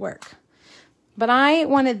make it work. But I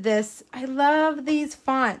wanted this. I love these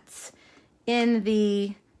fonts in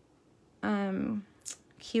the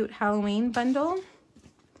Cute Halloween bundle.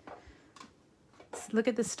 Look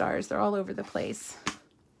at the stars. They're all over the place.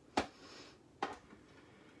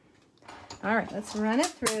 All right, let's run it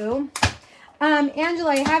through.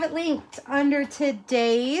 Angela, I have it linked under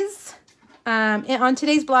today's, on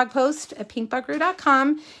today's blog post at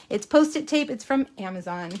pinkbuckaroo.com. It's Post-it tape. It's from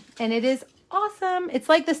Amazon, and it is awesome. It's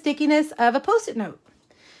like the stickiness of a Post-it note,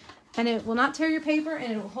 and it will not tear your paper,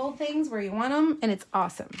 and it will hold things where you want them, and it's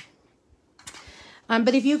awesome.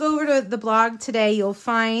 But if you go over to the blog today, you'll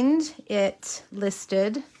find it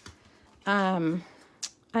listed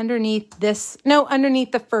underneath this, no,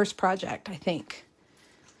 underneath the first project, I think.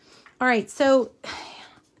 All right, so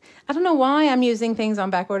I don't know why I'm using things on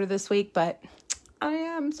back order this week, but I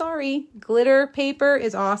am sorry. Glitter paper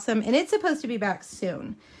is awesome, and it's supposed to be back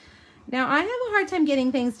soon. Now, I have a hard time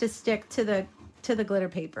getting things to stick to the glitter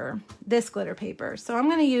paper, this glitter paper. So I'm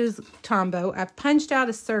going to use Tombow. I've punched out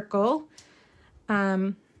a circle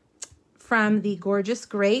from the Gorgeous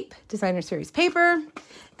Grape Designer Series paper.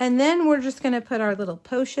 And then we're just going to put our little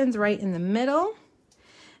potions right in the middle.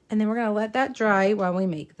 And then we're going to let that dry while we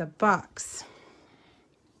make the box.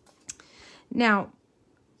 Now,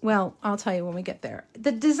 well, I'll tell you when we get there.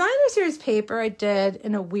 The Designer Series paper I did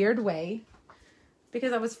in a weird way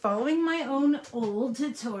because I was following my own old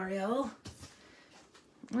tutorial.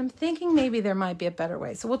 I'm thinking maybe there might be a better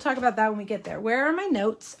way. So we'll talk about that when we get there. Where are my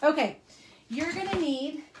notes? Okay, you're going to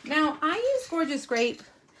need, now I use Gorgeous Grape,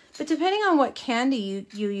 but depending on what candy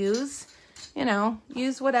you use, you know,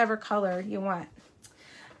 use whatever color you want.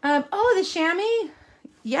 Oh, the chamois.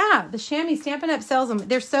 Yeah, the chamois, Stampin' Up! Sells them.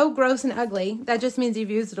 They're so gross and ugly. That just means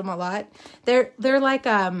you've used them a lot. They're like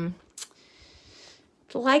a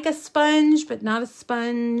sponge, but not a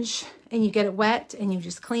sponge. And you get it wet and you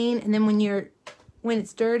just clean. And then when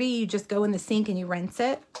it's dirty, you just go in the sink and you rinse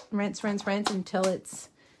it. Rinse until it's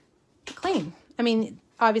clean. I mean,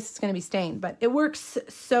 obviously it's going to be stained, but it works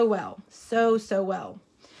so well. So well.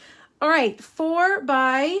 All right, 4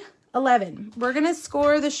 by 11. We're going to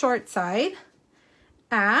score the short side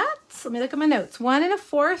at, let me look at my notes, 1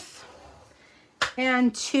 1/4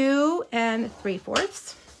 and 2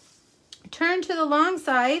 3/4. Turn to the long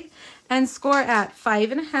side and score at 5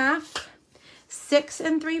 1/2, 6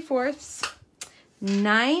 3/4,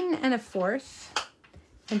 9 1/4,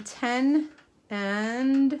 and 10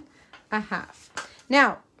 1/2.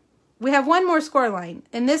 Now, we have one more score line,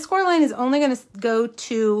 and this score line is only going to go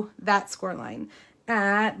to that score line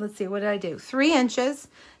at, let's see, what did I do? 3 inches.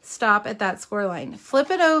 Stop at that score line. Flip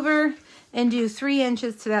it over and do 3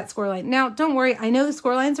 inches to that score line. Now, don't worry. I know the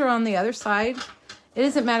score lines are on the other side. It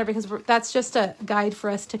doesn't matter because that's just a guide for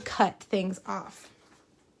us to cut things off.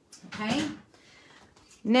 Okay.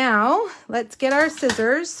 Now, let's get our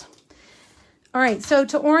scissors. All right, so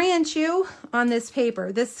to orient you on this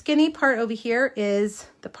paper, this skinny part over here is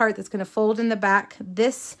the part that's going to fold in the back.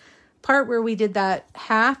 This part where we did that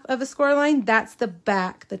half of a score line, that's the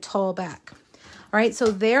back, the tall back. All right, so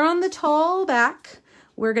there on the tall back,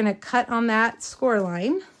 we're going to cut on that score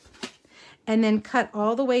line and then cut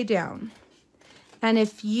all the way down. And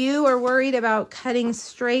if you are worried about cutting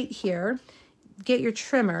straight here, get your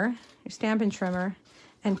trimmer, your Stampin' trimmer,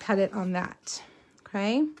 and cut it on that.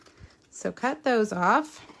 Okay, so cut those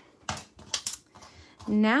off.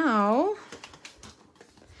 Now,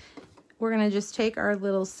 we're going to just take our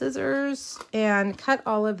little scissors and cut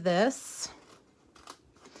all of this.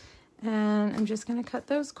 And I'm just going to cut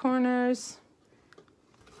those corners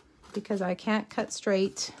because I can't cut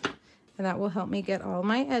straight, and that will help me get all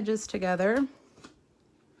my edges together.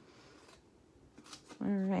 All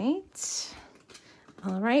right.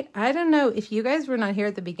 I don't know if you guys were not here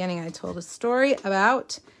at the beginning. I told a story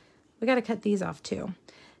about, we got to cut these off too.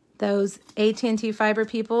 Those AT&T fiber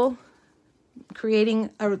people creating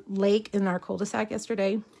a lake in our cul-de-sac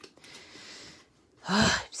yesterday.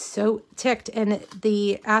 So ticked, and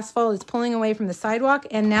the asphalt is pulling away from the sidewalk,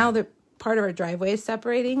 and now the part of our driveway is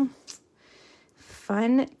separating.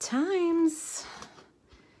 Fun times.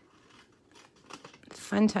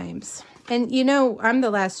 And you know, I'm the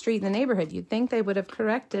last street in the neighborhood. You'd think they would have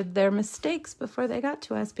corrected their mistakes before they got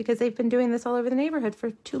to us because they've been doing this all over the neighborhood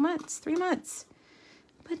for 2 months, 3 months.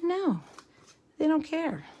 But no, they don't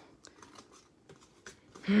care.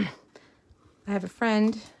 I have a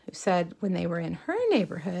friend who said when they were in her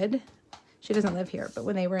neighborhood, she doesn't live here, but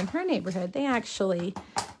when they were in her neighborhood, they actually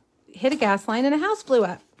hit a gas line and a house blew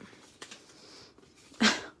up.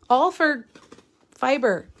 All for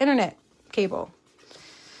fiber, internet cable.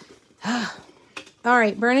 All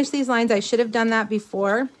right, burnish these lines. I should have done that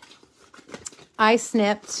before. I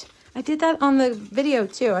snipped. I did that on the video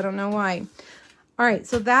too. I don't know why. All right,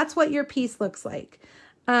 so that's what your piece looks like.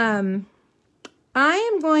 I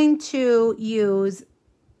am going to use,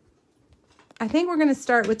 I think we're going to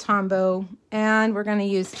start with Tombow, and we're going to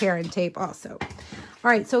use tear and tape also. All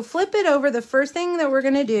right, so flip it over. The first thing that we're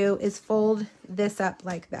going to do is fold this up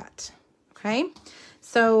like that, okay?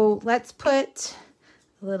 So let's put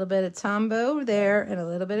a little bit of Tombow there and a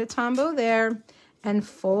little bit of Tombow there and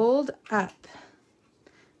fold up,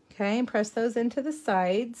 okay? And press those into the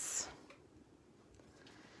sides.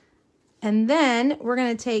 And then we're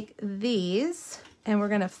going to take these and we're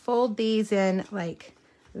going to fold these in like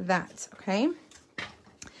that, okay?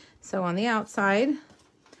 So on the outside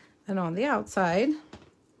and on the outside,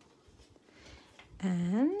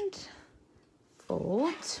 and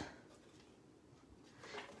fold,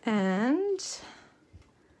 and,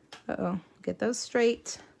 get those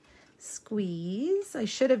straight, squeeze. I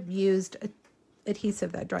should have used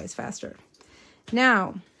adhesive that dries faster.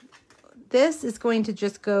 Now, this is going to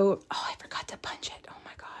just go, oh, I forgot to punch it. Oh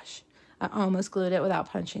my gosh. I almost glued it without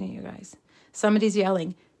punching it, you guys. Somebody's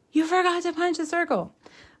yelling, you forgot to punch a circle.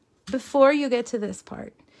 Before you get to this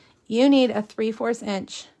part, you need a 3/4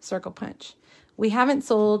 inch circle punch. We haven't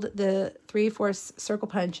sold the 3/4 circle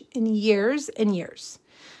punch in years and years.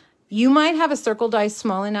 You might have a circle die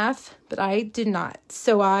small enough, but I did not.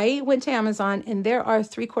 So I went to Amazon, and there are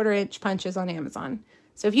 3/4 inch punches on Amazon.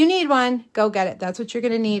 So if you need one, go get it. That's what you're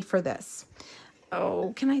going to need for this.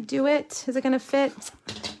 Oh, can I do it? Is it going to fit?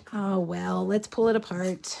 Oh, well, let's pull it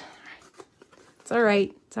apart. It's all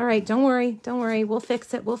right. It's all right. Don't worry. Don't worry. We'll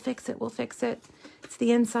fix it. We'll fix it. We'll fix it. It's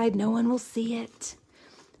the inside. No one will see it.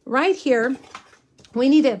 Right here, we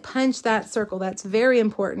need to punch that circle. That's very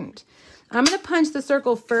important. I'm going to punch the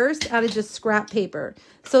circle first out of just scrap paper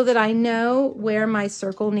so that I know where my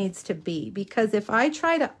circle needs to be. Because if I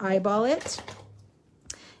try to eyeball it,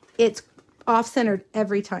 it's off-centered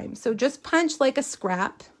every time. So just punch like a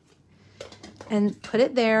scrap and put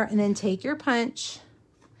it there, and then take your punch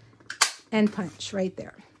and punch right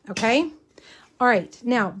there, okay? All right,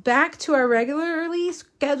 now back to our regularly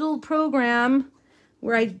scheduled program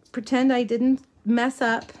where I pretend I didn't mess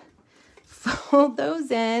up. Fold those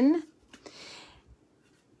in.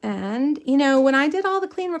 And, you know, when I did all the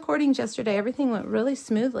clean recordings yesterday, everything went really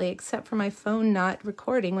smoothly except for my phone not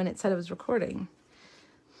recording when it said it was recording.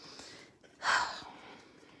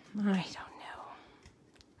 I don't know.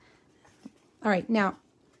 All right, now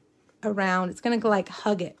around, it's going to go like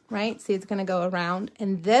hug it, right? See, it's going to go around.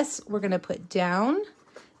 And this we're going to put down.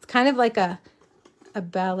 It's kind of like a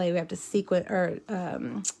ballet. We have to sequence, or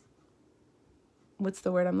what's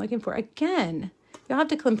the word I'm looking for? Again, you'll have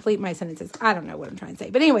to complete my sentences. I don't know what I'm trying to say.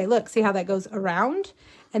 But anyway, look, see how that goes around?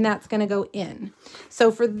 And that's going to go in.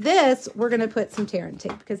 So for this, we're going to put some tear and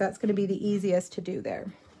tape because that's going to be the easiest to do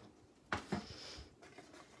there.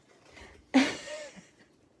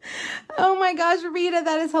 Oh my gosh, Rita,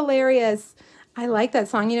 that is hilarious. I like that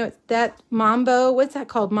song. You know, it's that Mambo, what's that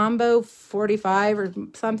called? Mambo 45 or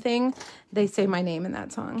something. They say my name in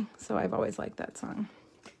that song. So I've always liked that song.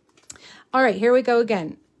 All right, here we go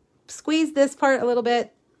again. Squeeze this part a little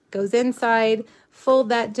bit, goes inside, fold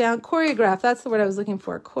that down, choreograph. That's the word I was looking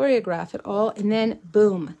for. Choreograph it all, and then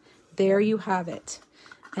boom, there you have it.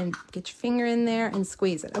 And get your finger in there and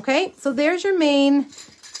squeeze it, okay? So there's your main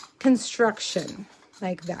construction,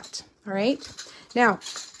 like that, all right? Now,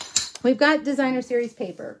 we've got designer series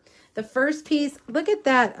paper. The first piece, look at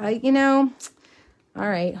that. You know, all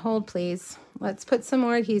right, hold please. Let's put some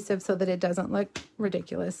more adhesive so that it doesn't look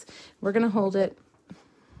ridiculous. We're gonna hold it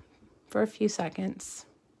for a few seconds.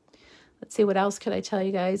 Let's see, what else could I tell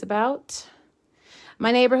you guys about?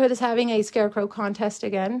 My neighborhood is having a scarecrow contest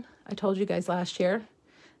again. I told you guys last year.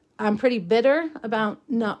 I'm pretty bitter about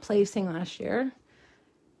not placing last year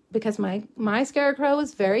because my scarecrow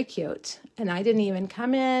was very cute and I didn't even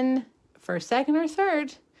come in for second or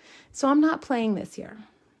third. So I'm not playing this year.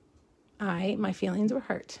 My feelings were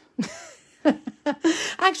hurt.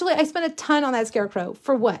 Actually, I spent a ton on that scarecrow.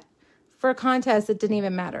 For what? For a contest that didn't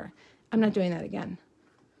even matter. I'm not doing that again.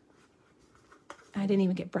 I didn't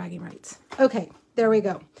even get bragging rights. Okay, there we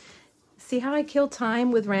go. See how I kill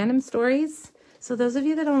time with random stories? So those of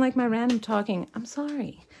you that don't like my random talking, I'm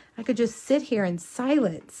sorry. I could just sit here in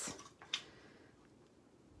silence.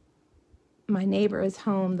 My neighbor is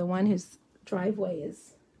home, the one whose driveway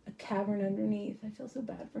is a cavern underneath. I feel so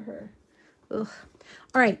bad for her. Ugh.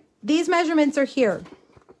 All right, these measurements are here.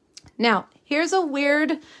 Now, here's a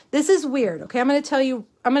weird, this is weird, okay? I'm going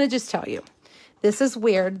to just tell you. This is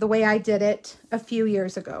weird, the way I did it a few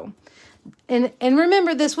years ago. And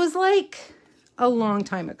remember, this was like a long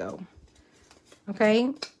time ago,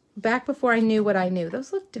 okay? Back before I knew what I knew.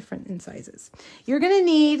 Those look different in sizes. You're going to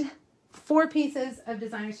need 4 pieces of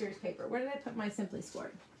designer series paper. Where did I put my Simply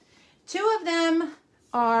Scored? 2 of them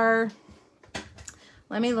are,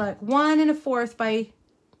 let me look, 1 1/4 by,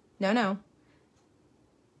 no,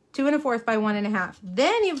 2 1/4 by 1 1/2.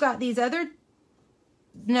 Then you've got these other,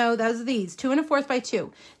 no, those are these, 2 1/4 by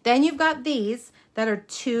 2. Then you've got these that are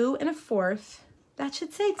 2 1/4. That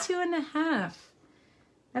should say 2 1/2.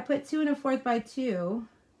 I put 2 1/4 by 2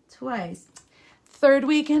 twice. 3rd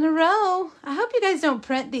week in a row. I hope you guys don't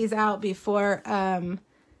print these out before I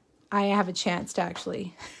have a chance to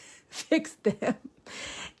actually fix them.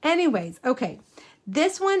 Anyways, okay.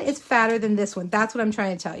 This one is fatter than this one. That's what I'm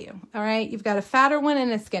trying to tell you. All right. You've got a fatter one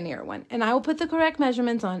and a skinnier one. And I will put the correct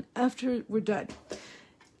measurements on after we're done.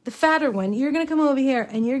 The fatter one, you're going to come over here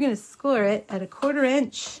and you're going to score it at 1/4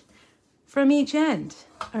 inch from each end.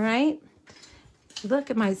 All right. Look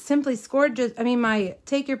at my Simply Scored, my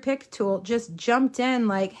take your pick tool just jumped in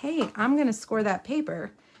like, hey, I'm going to score that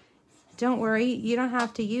paper. Don't worry. You don't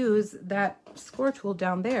have to use that score tool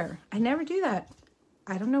down there. I never do that.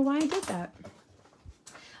 I don't know why I did that.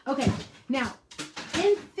 Okay, now,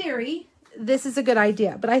 in theory, this is a good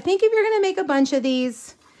idea. But I think if you're going to make a bunch of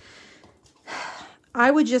these, I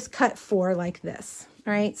would just cut 4 like this.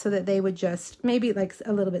 All right, so that they would just, maybe like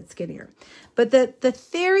a little bit skinnier. But the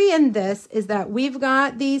theory in this is that we've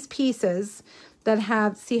got these pieces that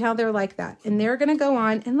have, see how they're like that. And they're going to go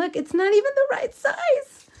on, and look, it's not even the right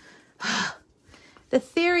size. The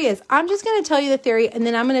theory is, I'm just going to tell you the theory, and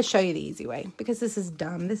then I'm going to show you the easy way, because this is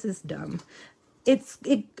dumb. This is dumb.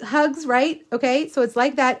 It hugs, right? Okay, so it's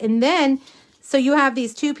like that. And then, so you have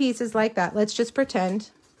these 2 pieces like that. Let's just pretend.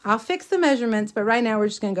 I'll fix the measurements, but right now we're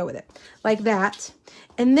just going to go with it. Like that.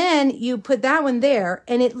 And then you put that one there,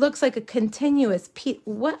 and it looks like a continuous piece.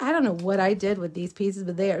 I don't know what I did with these pieces,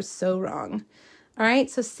 but they are so wrong. All right,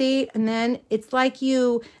 so see, and then it's like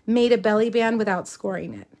you made a belly band without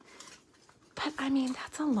scoring it. But, I mean,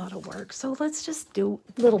 that's a lot of work. So let's just do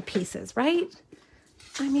little pieces, right?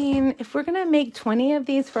 I mean, if we're going to make 20 of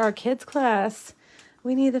these for our kids' class,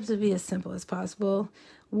 we need them to be as simple as possible.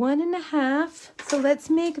 1 1/2. So let's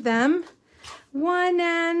make them 1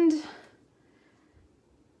 and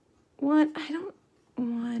 1.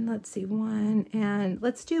 Let's see, 1 and,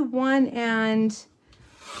 let's do 1 and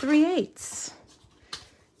 3/8.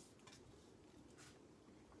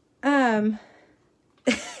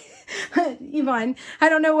 Yvonne, I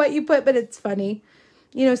don't know what you put, but it's funny.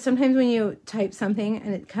 You know, sometimes when you type something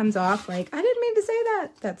and it comes off like, I didn't mean to say that.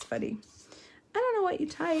 That's funny. I don't know what you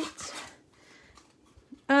typed.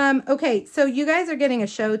 Okay, so you guys are getting a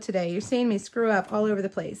show today. You're seeing me screw up all over the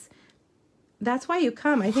place. That's why you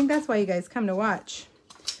come. I think that's why you guys come to watch.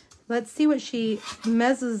 Let's see what she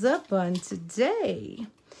messes up on today.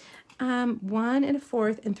 1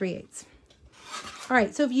 1/4 and 3/8. All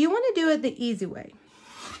right, so if you want to do it the easy way,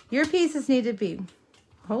 your pieces need to be,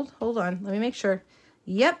 hold on, let me make sure.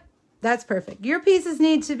 Yep, that's perfect. Your pieces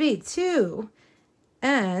need to be 2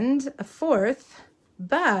 1/4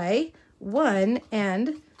 by 1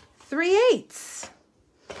 3/8.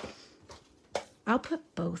 I'll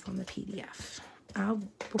put both on the PDF. We'll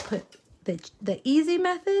put the easy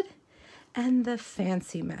method and the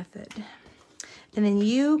fancy method. And then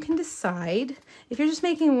you can decide, if you're just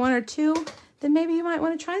making 1 or 2, then maybe you might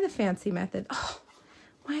want to try the fancy method. Oh,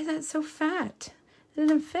 why is that so fat? It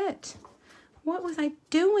didn't fit. What was I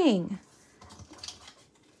doing?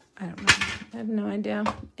 I don't know. I have no idea.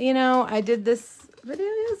 You know, I did this video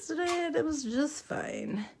yesterday and it was just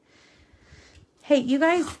fine. Hey, you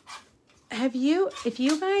guys, if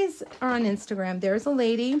you guys are on Instagram, there's a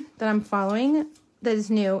lady that I'm following that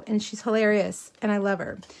is new and she's hilarious and I love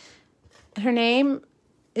her. Her name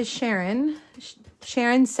is Sharon.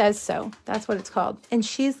 Sharon Says So. That's what it's called. And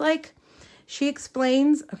she's like, she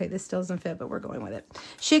explains, okay, this still doesn't fit, but we're going with it.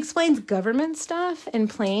 She explains government stuff in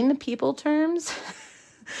plain people terms.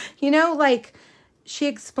 You know, like she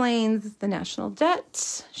explains the national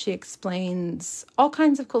debt. She explains all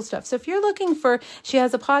kinds of cool stuff. So if you're looking for, she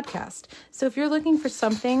has a podcast. So if you're looking for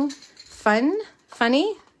something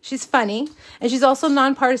funny, She's funny. And she's also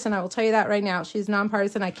nonpartisan. I will tell you that right now. She's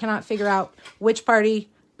nonpartisan. I cannot figure out which party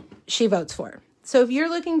she votes for. So if you're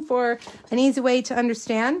looking for an easy way to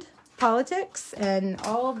understand politics and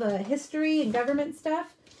all the history and government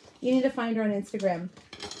stuff, you need to find her on Instagram.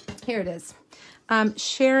 Here it is.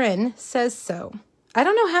 Sharon Says So. I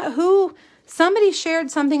don't know somebody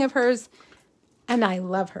shared something of hers, and I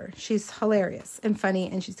love her. She's hilarious and funny,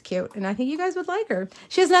 and she's cute, and I think you guys would like her.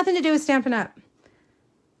 She has nothing to do with Stampin' Up.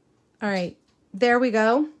 All right, there we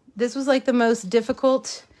go. This was like the most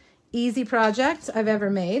difficult, easy project I've ever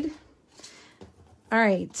made. All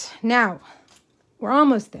right, now we're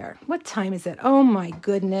almost there. What time is it? Oh my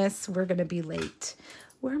goodness, we're gonna be late.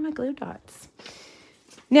 Where are my glue dots?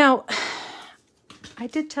 Now, I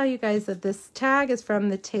did tell you guys that this tag is from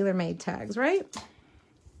the TaylorMade tags, right?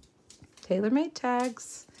 TaylorMade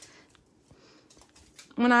tags.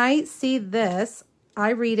 When I see this,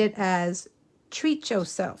 I read it as treat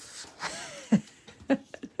yourself.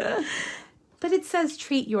 But it says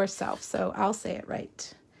treat yourself, so I'll say it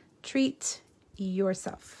right. Treat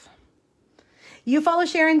yourself. You follow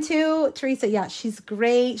Sharon too? Teresa, yeah, she's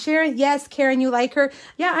great. Sharon, yes. Karen, you like her?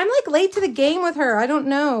 Yeah, I'm like late to the game with her. I don't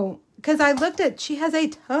know. Because I looked at, she has a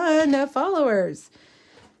ton of followers.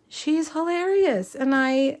 She's hilarious. And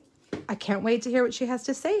I can't wait to hear what she has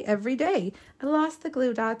to say every day. I lost the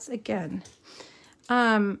glue dots again.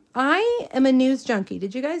 I am a news junkie.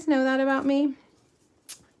 Did you guys know that about me?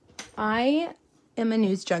 I am a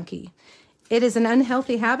news junkie. It is an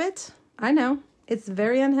unhealthy habit. I know. It's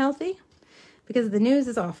very unhealthy because the news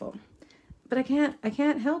is awful. But I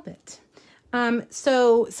can't help it.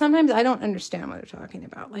 So sometimes I don't understand what they're talking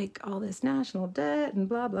about, like all this national debt and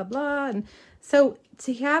blah, blah, blah. And so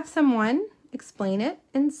to have someone explain it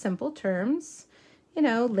in simple terms, you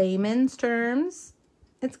know, layman's terms,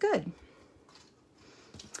 it's good.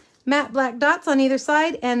 Matte black dots on either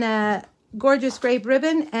side and a gorgeous grape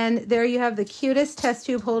ribbon. And there you have the cutest test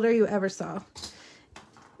tube holder you ever saw.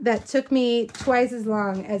 That took me twice as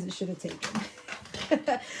long as it should have taken.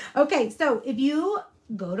 Okay, so if you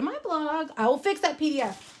go to my blog, I will fix that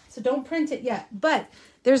PDF. So don't print it yet. But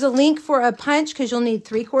there's a link for a punch because you'll need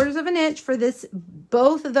 3/4 of an inch for this.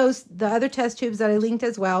 Both of those, the other test tubes that I linked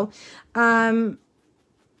as well.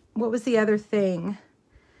 What was the other thing?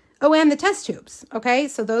 Oh, and the test tubes. Okay,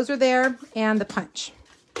 so those are there, and the punch.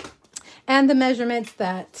 And the measurements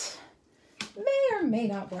that may or may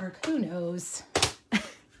not work. Who knows?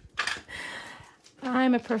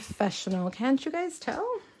 I'm a professional. Can't you guys tell?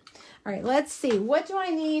 All right, let's see. What do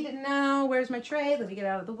I need now? Where's my tray? Let me get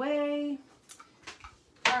out of the way.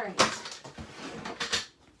 All right.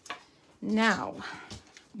 Now,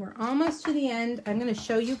 we're almost to the end. I'm going to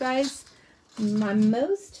show you guys my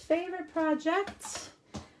most favorite project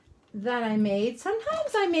that I made.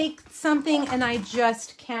 Sometimes I make something and I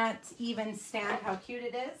just can't even stand how cute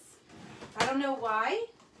it is. I don't know why.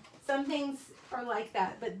 Some things are like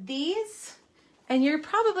that. But these, and you're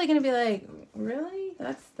probably going to be like, really?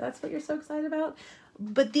 That's what you're so excited about?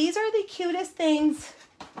 But these are the cutest things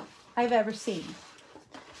I've ever seen.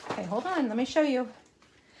 Okay, hold on. Let me show you.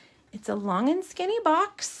 It's a long and skinny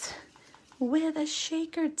box with a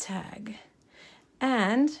shaker tag.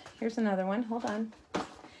 And here's another one. Hold on.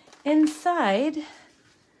 Inside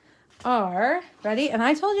are, ready? And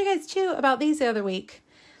I told you guys too about these the other week.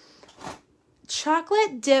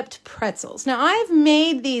 Chocolate dipped pretzels. Now I've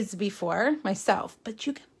made these before myself, but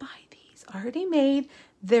you can buy these already made.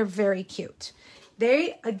 They're very cute.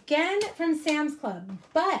 They, again, from Sam's Club,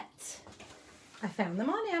 but I found them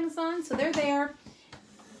on Amazon, so they're there.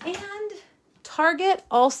 And Target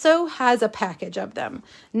also has a package of them.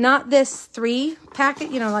 Not this 3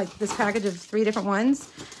 packet, you know, like this package of 3 different ones.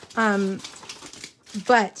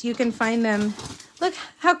 But you can find them. Look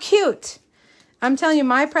how cute. I'm telling you,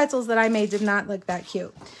 my pretzels that I made did not look that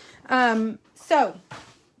cute. So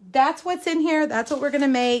that's what's in here. That's what we're going to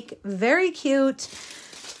make. Very cute.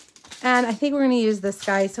 And I think we're going to use this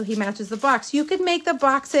guy so he matches the box. You could make the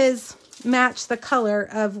boxes match the color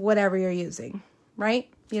of whatever you're using, right?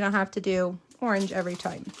 You don't have to do orange every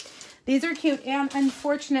time. These are cute. And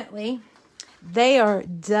unfortunately, they are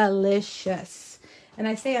delicious. And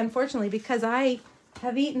I say unfortunately because I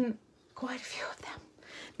have eaten quite a few of them.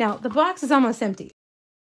 Now, the box is almost empty.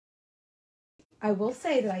 I will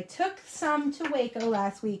say that I took some to Waco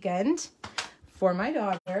last weekend for my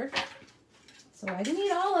daughter. So I didn't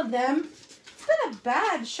eat all of them. It's been a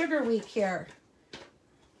bad sugar week here.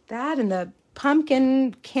 That and the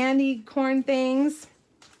pumpkin candy corn things.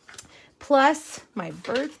 Plus my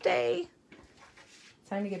birthday.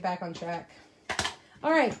 Time to get back on track.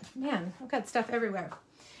 All right, man, I've got stuff everywhere.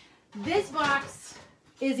 This box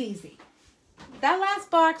is easy. that last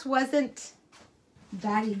box wasn't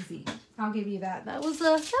that easy. I'll give you that. That was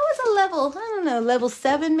a level, I don't know, level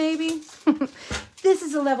 7 maybe. This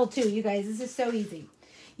is a level 2, you guys. This is so easy.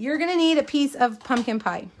 You're gonna need a piece of pumpkin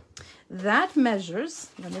pie. That measures,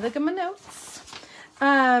 let me look at my notes.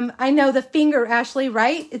 I know the finger, Ashley,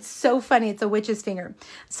 right? It's so funny. It's a witch's finger.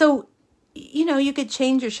 So, you know, you could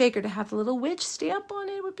change your shaker to have the little witch stamp on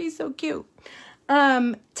it. It would be so cute.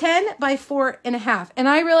 10 by 4.5. And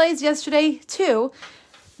I realized yesterday too,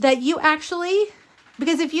 that you actually,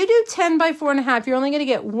 because if you do 10 by 4.5, you're only going to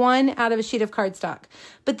get 1 out of a sheet of cardstock.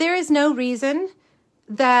 But there is no reason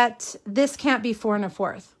that this can't be 4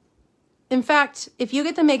 1/4. In fact, if you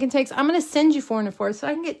get the make and takes, I'm going to send you 4 1/4 so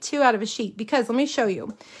I can get 2 out of a sheet, because let me show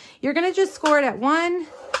you. You're going to just score it at 1,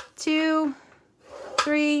 2,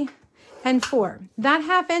 3, and 4. That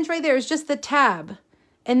 1/2 inch right there is just the tab,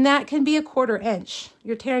 and that can be a 1/4 inch.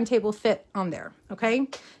 Your tearing tape will fit on there, okay?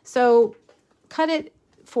 So cut it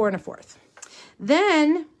 4 1/4.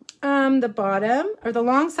 Then the bottom, or the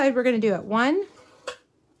long side, we're going to do at 1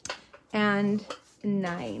 and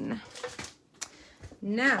 9.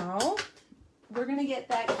 Now, we're going to get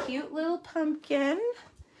that cute little pumpkin,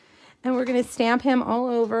 and we're going to stamp him all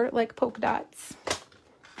over like polka dots.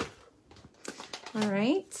 All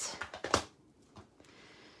right.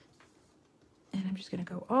 And I'm just going to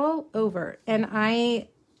go all over. And I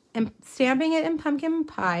am stamping it in pumpkin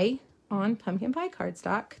pie on pumpkin pie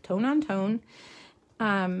cardstock, tone on tone.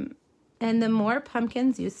 And the more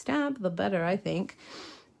pumpkins you stamp, the better, I think.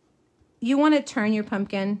 You want to turn your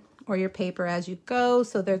pumpkin or your paper as you go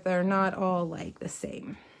so that they're not all like the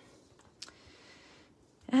same.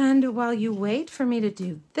 And while you wait for me to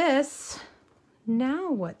do this,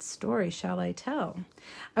 now what story shall I tell?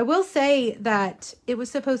 I will say that it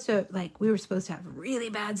was supposed to, we were supposed to have a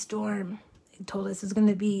really bad storm. They told us it was going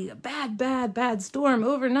to be a bad storm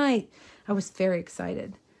overnight. I was very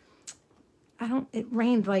excited. It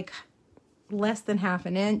rained like less than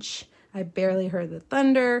 1/2 inch. I barely heard the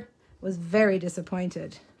thunder. Was very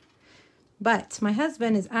disappointed. But my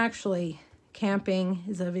husband is actually camping.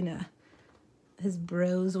 He's having his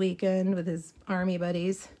bros weekend with his army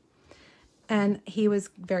buddies. And he was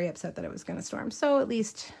very upset that it was going to storm. So at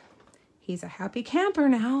least he's a happy camper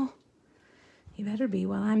now. He better be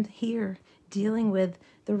while I'm here dealing with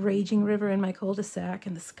the raging river in my cul-de-sac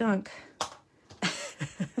and the skunk.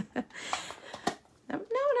 No,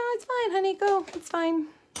 it's fine, honey. Go. It's fine.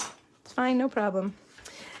 It's fine. No problem.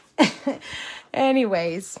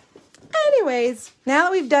 Anyways, now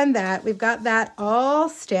that we've done that, we've got that all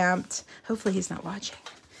stamped. Hopefully he's not watching.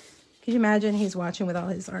 Could you imagine he's watching with all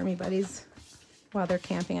his army buddies while they're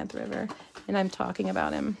camping at the river and I'm talking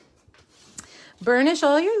about him? Burnish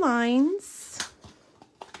all your lines.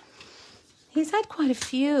 He's had quite a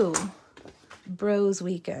few bros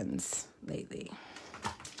weekends lately.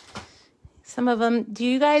 Some of them, do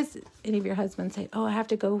you guys, any of your husbands say, oh, I have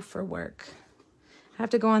to go for work. I have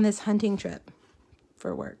to go on this hunting trip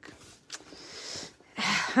for work.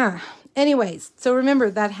 Anyways, so remember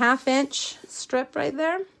that 1/2 inch strip right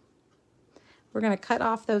there? We're going to cut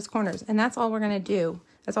off those corners, and that's all we're going to do.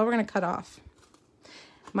 That's all we're going to cut off.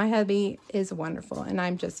 My hubby is wonderful, and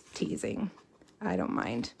I'm just teasing. I don't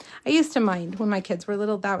mind. I used to mind when my kids were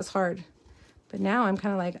little. That was hard. But now I'm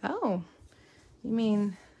kind of like, oh, you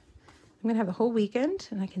mean I'm going to have the whole weekend,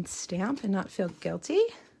 and I can stamp and not feel guilty?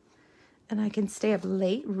 And I can stay up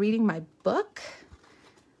late reading my book?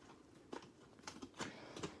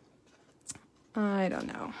 I don't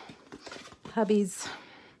know. Hubbies.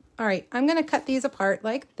 All right, I'm going to cut these apart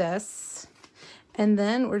like this. And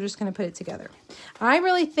then we're just going to put it together. I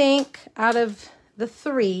really think out of the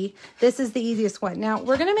 3, this is the easiest one. Now,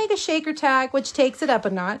 we're going to make a shaker tag, which takes it up a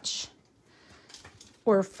notch.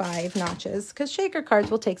 Or 5 notches. Because shaker cards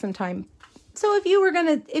will take some time. So if you were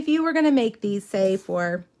gonna make these, say,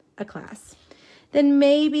 for a class, then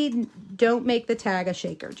maybe don't make the tag a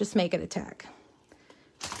shaker. Just make it a tag.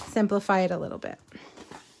 Simplify it a little bit.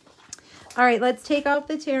 All right, let's take off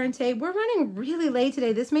the tear and tape. We're running really late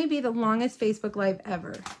today. This may be the longest Facebook Live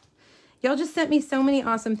ever. Y'all just sent me so many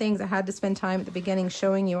awesome things. I had to spend time at the beginning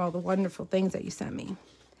showing you all the wonderful things that you sent me.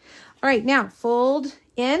 All right, now fold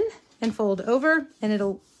in and fold over, and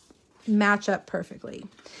it'll match up perfectly.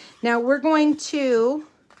 Now we're going to,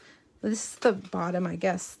 this is the bottom, I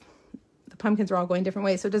guess. The pumpkins are all going different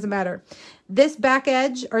ways, so it doesn't matter. This back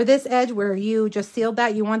edge, or this edge where you just sealed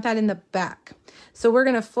that, you want that in the back. So we're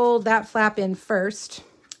going to fold that flap in first.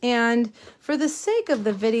 And for the sake of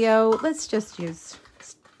the video, let's just use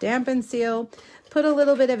Stamp and Seal. Put a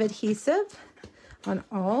little bit of adhesive on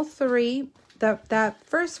all 3. That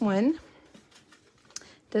first one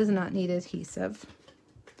does not need adhesive.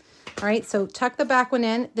 All right, so tuck the back one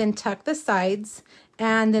in, then tuck the sides,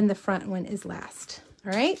 and then the front one is last.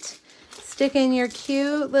 All right, stick in your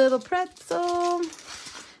cute little pretzel.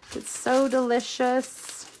 It's so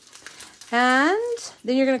delicious. And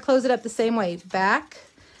then you're gonna close it up the same way. Back,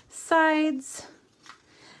 sides,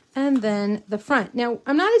 and then the front. Now,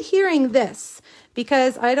 I'm not adhering this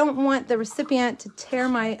because I don't want the recipient to tear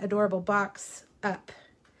my adorable box up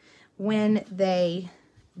when they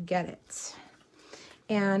get it.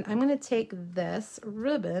 And I'm gonna take this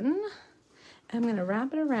ribbon, I'm gonna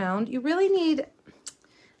wrap it around. You really need,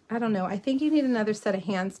 I don't know, I think you need another set of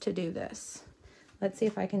hands to do this. Let's see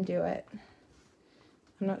if I can do it.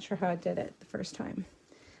 I'm not sure how I did it the first time.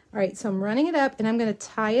 All right, so I'm running it up and I'm gonna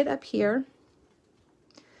tie it up here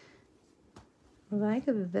like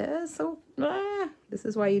this. Oh, this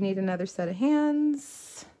is why you need another set of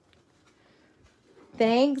hands.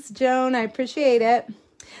 Thanks, Joan, I appreciate it.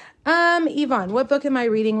 Yvonne, what book am I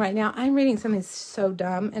reading right now? I'm reading something so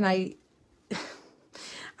dumb, and I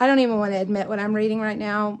don't even want to admit what I'm reading right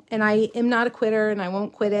now, and I am not a quitter, and I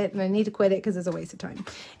won't quit it, and I need to quit it because it's a waste of time.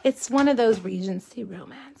 It's one of those Regency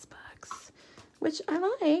romance books, which I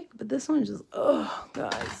like, but this one just, oh,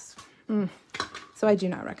 guys. So I do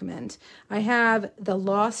not recommend. I have The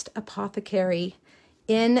Lost Apothecary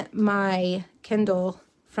in my Kindle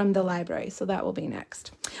from the library, so that will be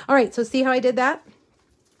next. All right, so see how I did that?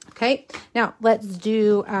 Okay, now let's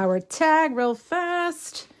do our tag real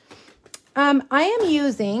fast. I am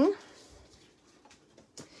using,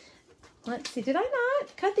 let's see, did I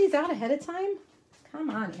not cut these out ahead of time? Come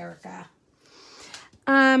on, Erica.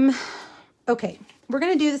 Okay, we're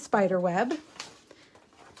gonna do the spider web.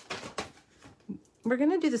 We're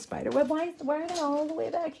gonna do the spider web. Why are they all the way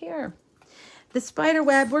back here? The spider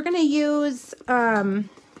web, we're gonna use, what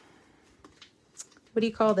do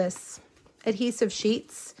you call this? Adhesive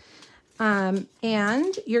sheets.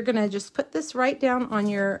 And you're gonna just put this right down on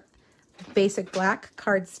your basic black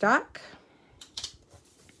cardstock.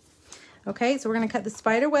 Okay, so we're gonna cut the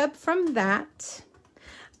spider web from that.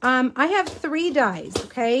 I have 3 dies,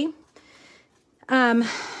 okay? Let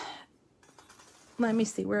me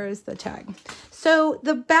see, where is the tag? So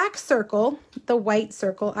the back circle, the white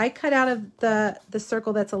circle, I cut out of the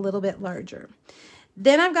circle that's a little bit larger.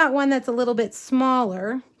 Then I've got one that's a little bit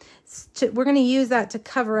smaller. We're going to use that to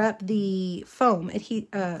cover up the foam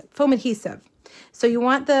adhesive. So you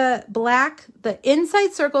want the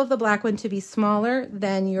inside circle of the black one to be smaller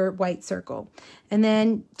than your white circle. And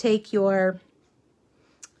then take your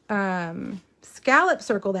scallop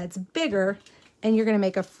circle that's bigger, and you're going to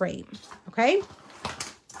make a frame, okay?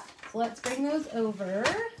 So let's bring those over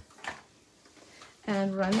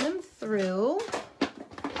and run them through.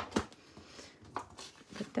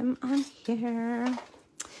 Put them on here.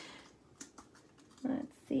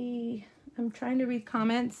 Let's see. I'm trying to read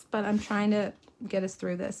comments, but I'm trying to get us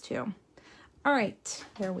through this too. All right,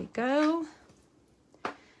 there we go.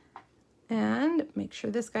 And make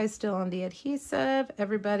sure this guy's still on the adhesive.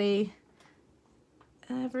 Everybody,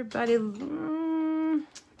 yeah,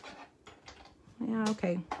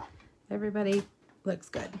 okay. Everybody looks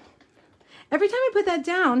good. Every time I put that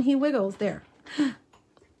down, he wiggles there.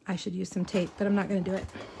 I should use some tape, but I'm not going to do it.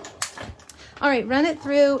 All right, run it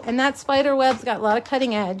through, and that spider web's got a lot of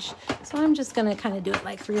cutting edge, so I'm just going to kind of do it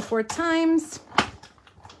like 3 or 4 times.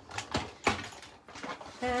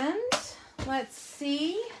 And let's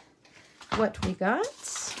see what we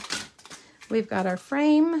got. We've got our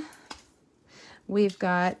frame. We've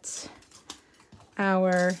got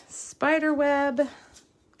our spider web.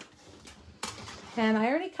 And I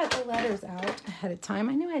already cut the letters out ahead of time.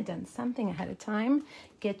 I knew I had done something ahead of time.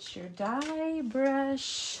 Get your die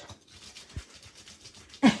brush.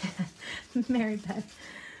 Mary Beth.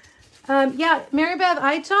 Yeah, Mary Beth,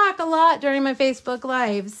 I talk a lot during my Facebook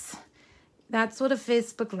Lives. That's what a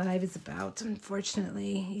Facebook Live is about,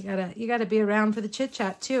 unfortunately. You gotta be around for the chit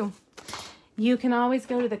chat too. You can always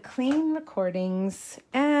go to the clean recordings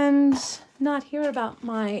and not hear about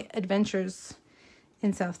my adventures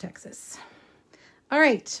in South Texas. All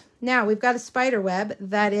right, now we've got a spider web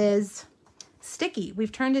that is sticky.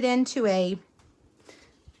 We've turned it into a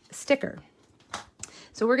sticker.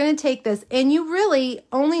 So we're going to take this, and you really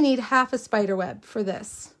only need half a spider web for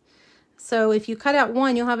this. So if you cut out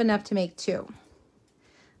 1, you'll have enough to make 2.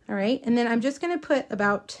 All right, and then I'm just going to put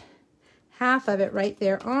about half of it right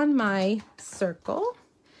there on my circle.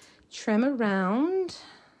 Trim around,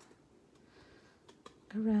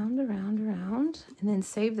 and then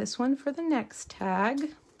save this one for the next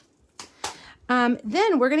tag.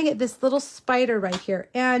 Then we're going to get this little spider right here,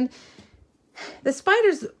 and the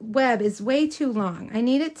spider's web is way too long. I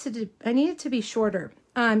need it to be shorter.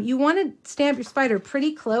 you want to stamp your spider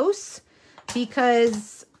pretty close,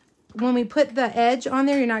 because when we put the edge on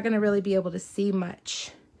there, you're not going to really be able to see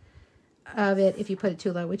much of it if you put it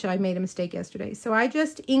too low, which I made a mistake yesterday. So I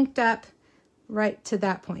just inked up right to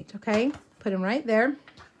that point, okay? Put them right there.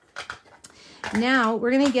 Now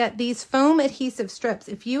we're going to get these foam adhesive strips.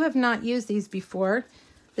 If you have not used these before,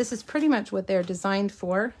 this is pretty much what they're designed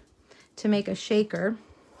for, to make a shaker.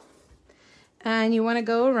 And you want to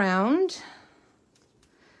go around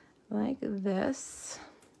like this,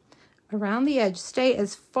 around the edge. Stay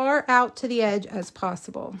as far out to the edge as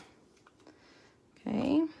possible.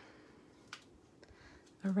 Okay.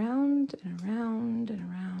 Around and around and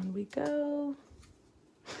around we go.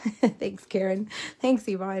 Thanks, Karen. Thanks,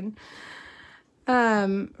 Yvonne.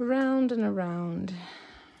 Around and around.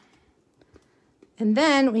 And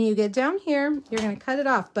then when you get down here, you're going to cut it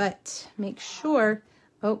off, but make sure,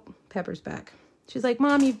 oh, Pepper's back. She's like,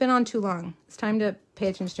 Mom, you've been on too long. It's time to pay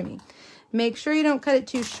attention to me. Make sure you don't cut it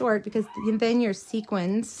too short, because then your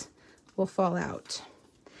sequins will fall out.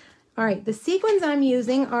 All right, the sequins I'm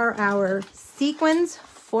using are our sequins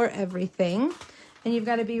for everything. And you've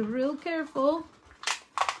got to be real careful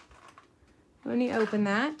when you open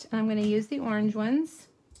that. I'm going to use the orange ones.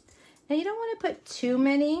 And you don't want to put too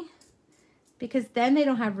many, because then they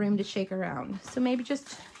don't have room to shake around. So maybe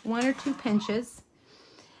just 1 or 2 pinches.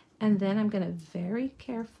 And then I'm going to very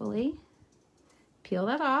carefully peel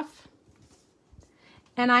that off.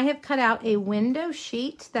 And I have cut out a window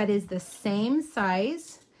sheet that is the same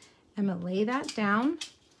size. I'm going to lay that down.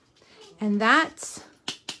 And that's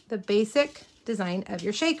the basic design of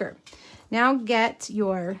your shaker. Now get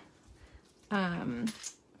your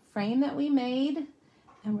frame that we made,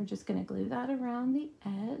 and we're just going to glue that around the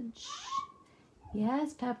edge.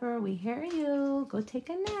 Yes, Pepper, we hear you. Go take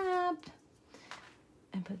a nap.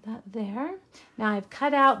 And put that there. Now I've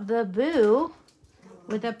cut out the boo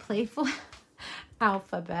with a playful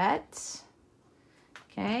alphabet.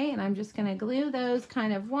 Okay, and I'm just going to glue those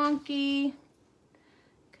kind of wonky,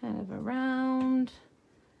 kind of around.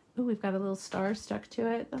 Oh, we've got a little star stuck to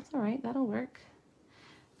it. That's all right, that'll work.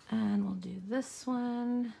 And we'll do this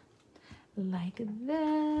one like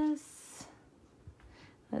this.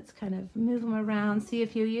 Let's kind of move them around. See,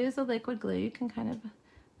 if you use a liquid glue, you can kind of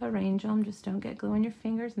arrange them. Just don't get glue on your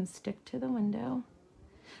fingers and stick to the window. All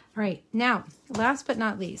right, now, last but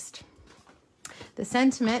not least, the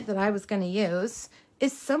sentiment that I was going to use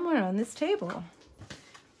is somewhere on this table.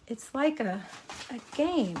 It's like a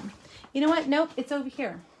game. You know what? Nope, it's over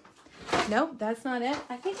here. Nope, that's not it.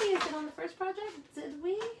 I think we used it on the first project. Did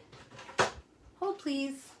we? Hold,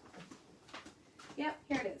 please. Yep,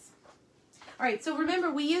 here it is. All right, so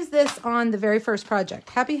remember, we used this on the very first project.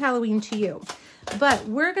 Happy Halloween to you. But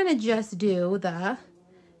we're going to just do the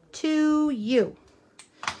to you.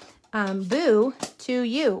 Boo to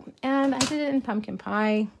you. And I did it in pumpkin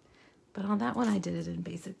pie. But on that one, I did it in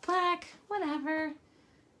basic black. Whatever.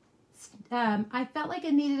 I felt like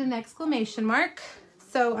it needed an exclamation mark.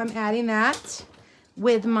 So I'm adding that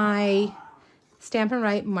with my Stampin'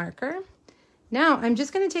 Write marker. Now I'm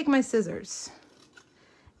just going to take my scissors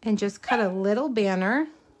and just cut a little banner.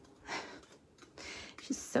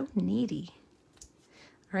 She's so needy.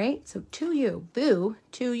 All right, so to you, boo,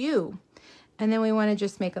 to you. And then we want to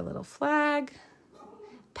just make a little flag.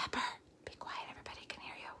 Pepper, be quiet, everybody can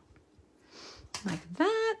hear you. Like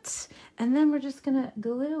that. And then we're just going to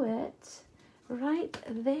glue it right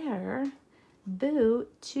there. Boo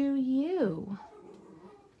to you.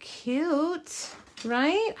 Cute,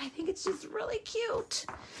 right? I think it's just really cute.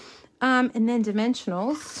 And then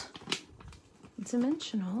dimensionals.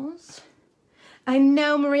 Dimensionals. I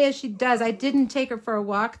know, Maria, she does. I didn't take her for a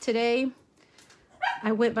walk today.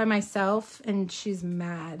 I went by myself and she's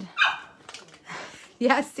mad.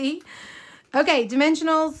 Yeah, see? Okay,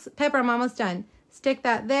 dimensionals. Pepper, I'm almost done. Stick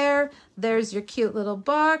that there. There's your cute little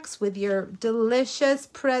box with your delicious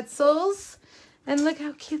pretzels. And look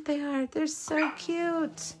how cute they are. They're so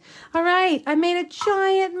cute. All right, I made a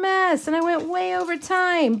giant mess and I went way over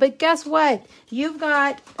time. But guess what? You've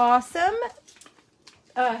got awesome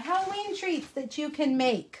Halloween treats that you can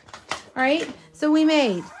make. All right, so we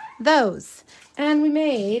made those. And we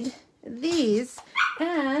made these.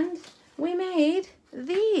 And we made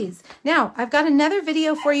these. Now, I've got another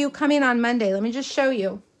video for you coming on Monday. Let me just show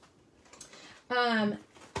you.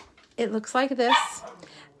 It looks like this.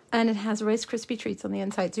 And it has Rice Krispie treats on the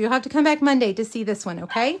inside. So you'll have to come back Monday to see this one,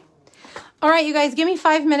 okay? All right, you guys, give me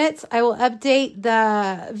 5 minutes. I will update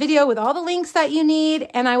the video with all the links that you need,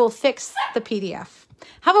 and I will fix the PDF.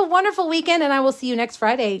 Have a wonderful weekend, and I will see you next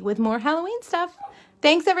Friday with more Halloween stuff.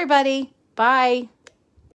 Thanks, everybody. Bye.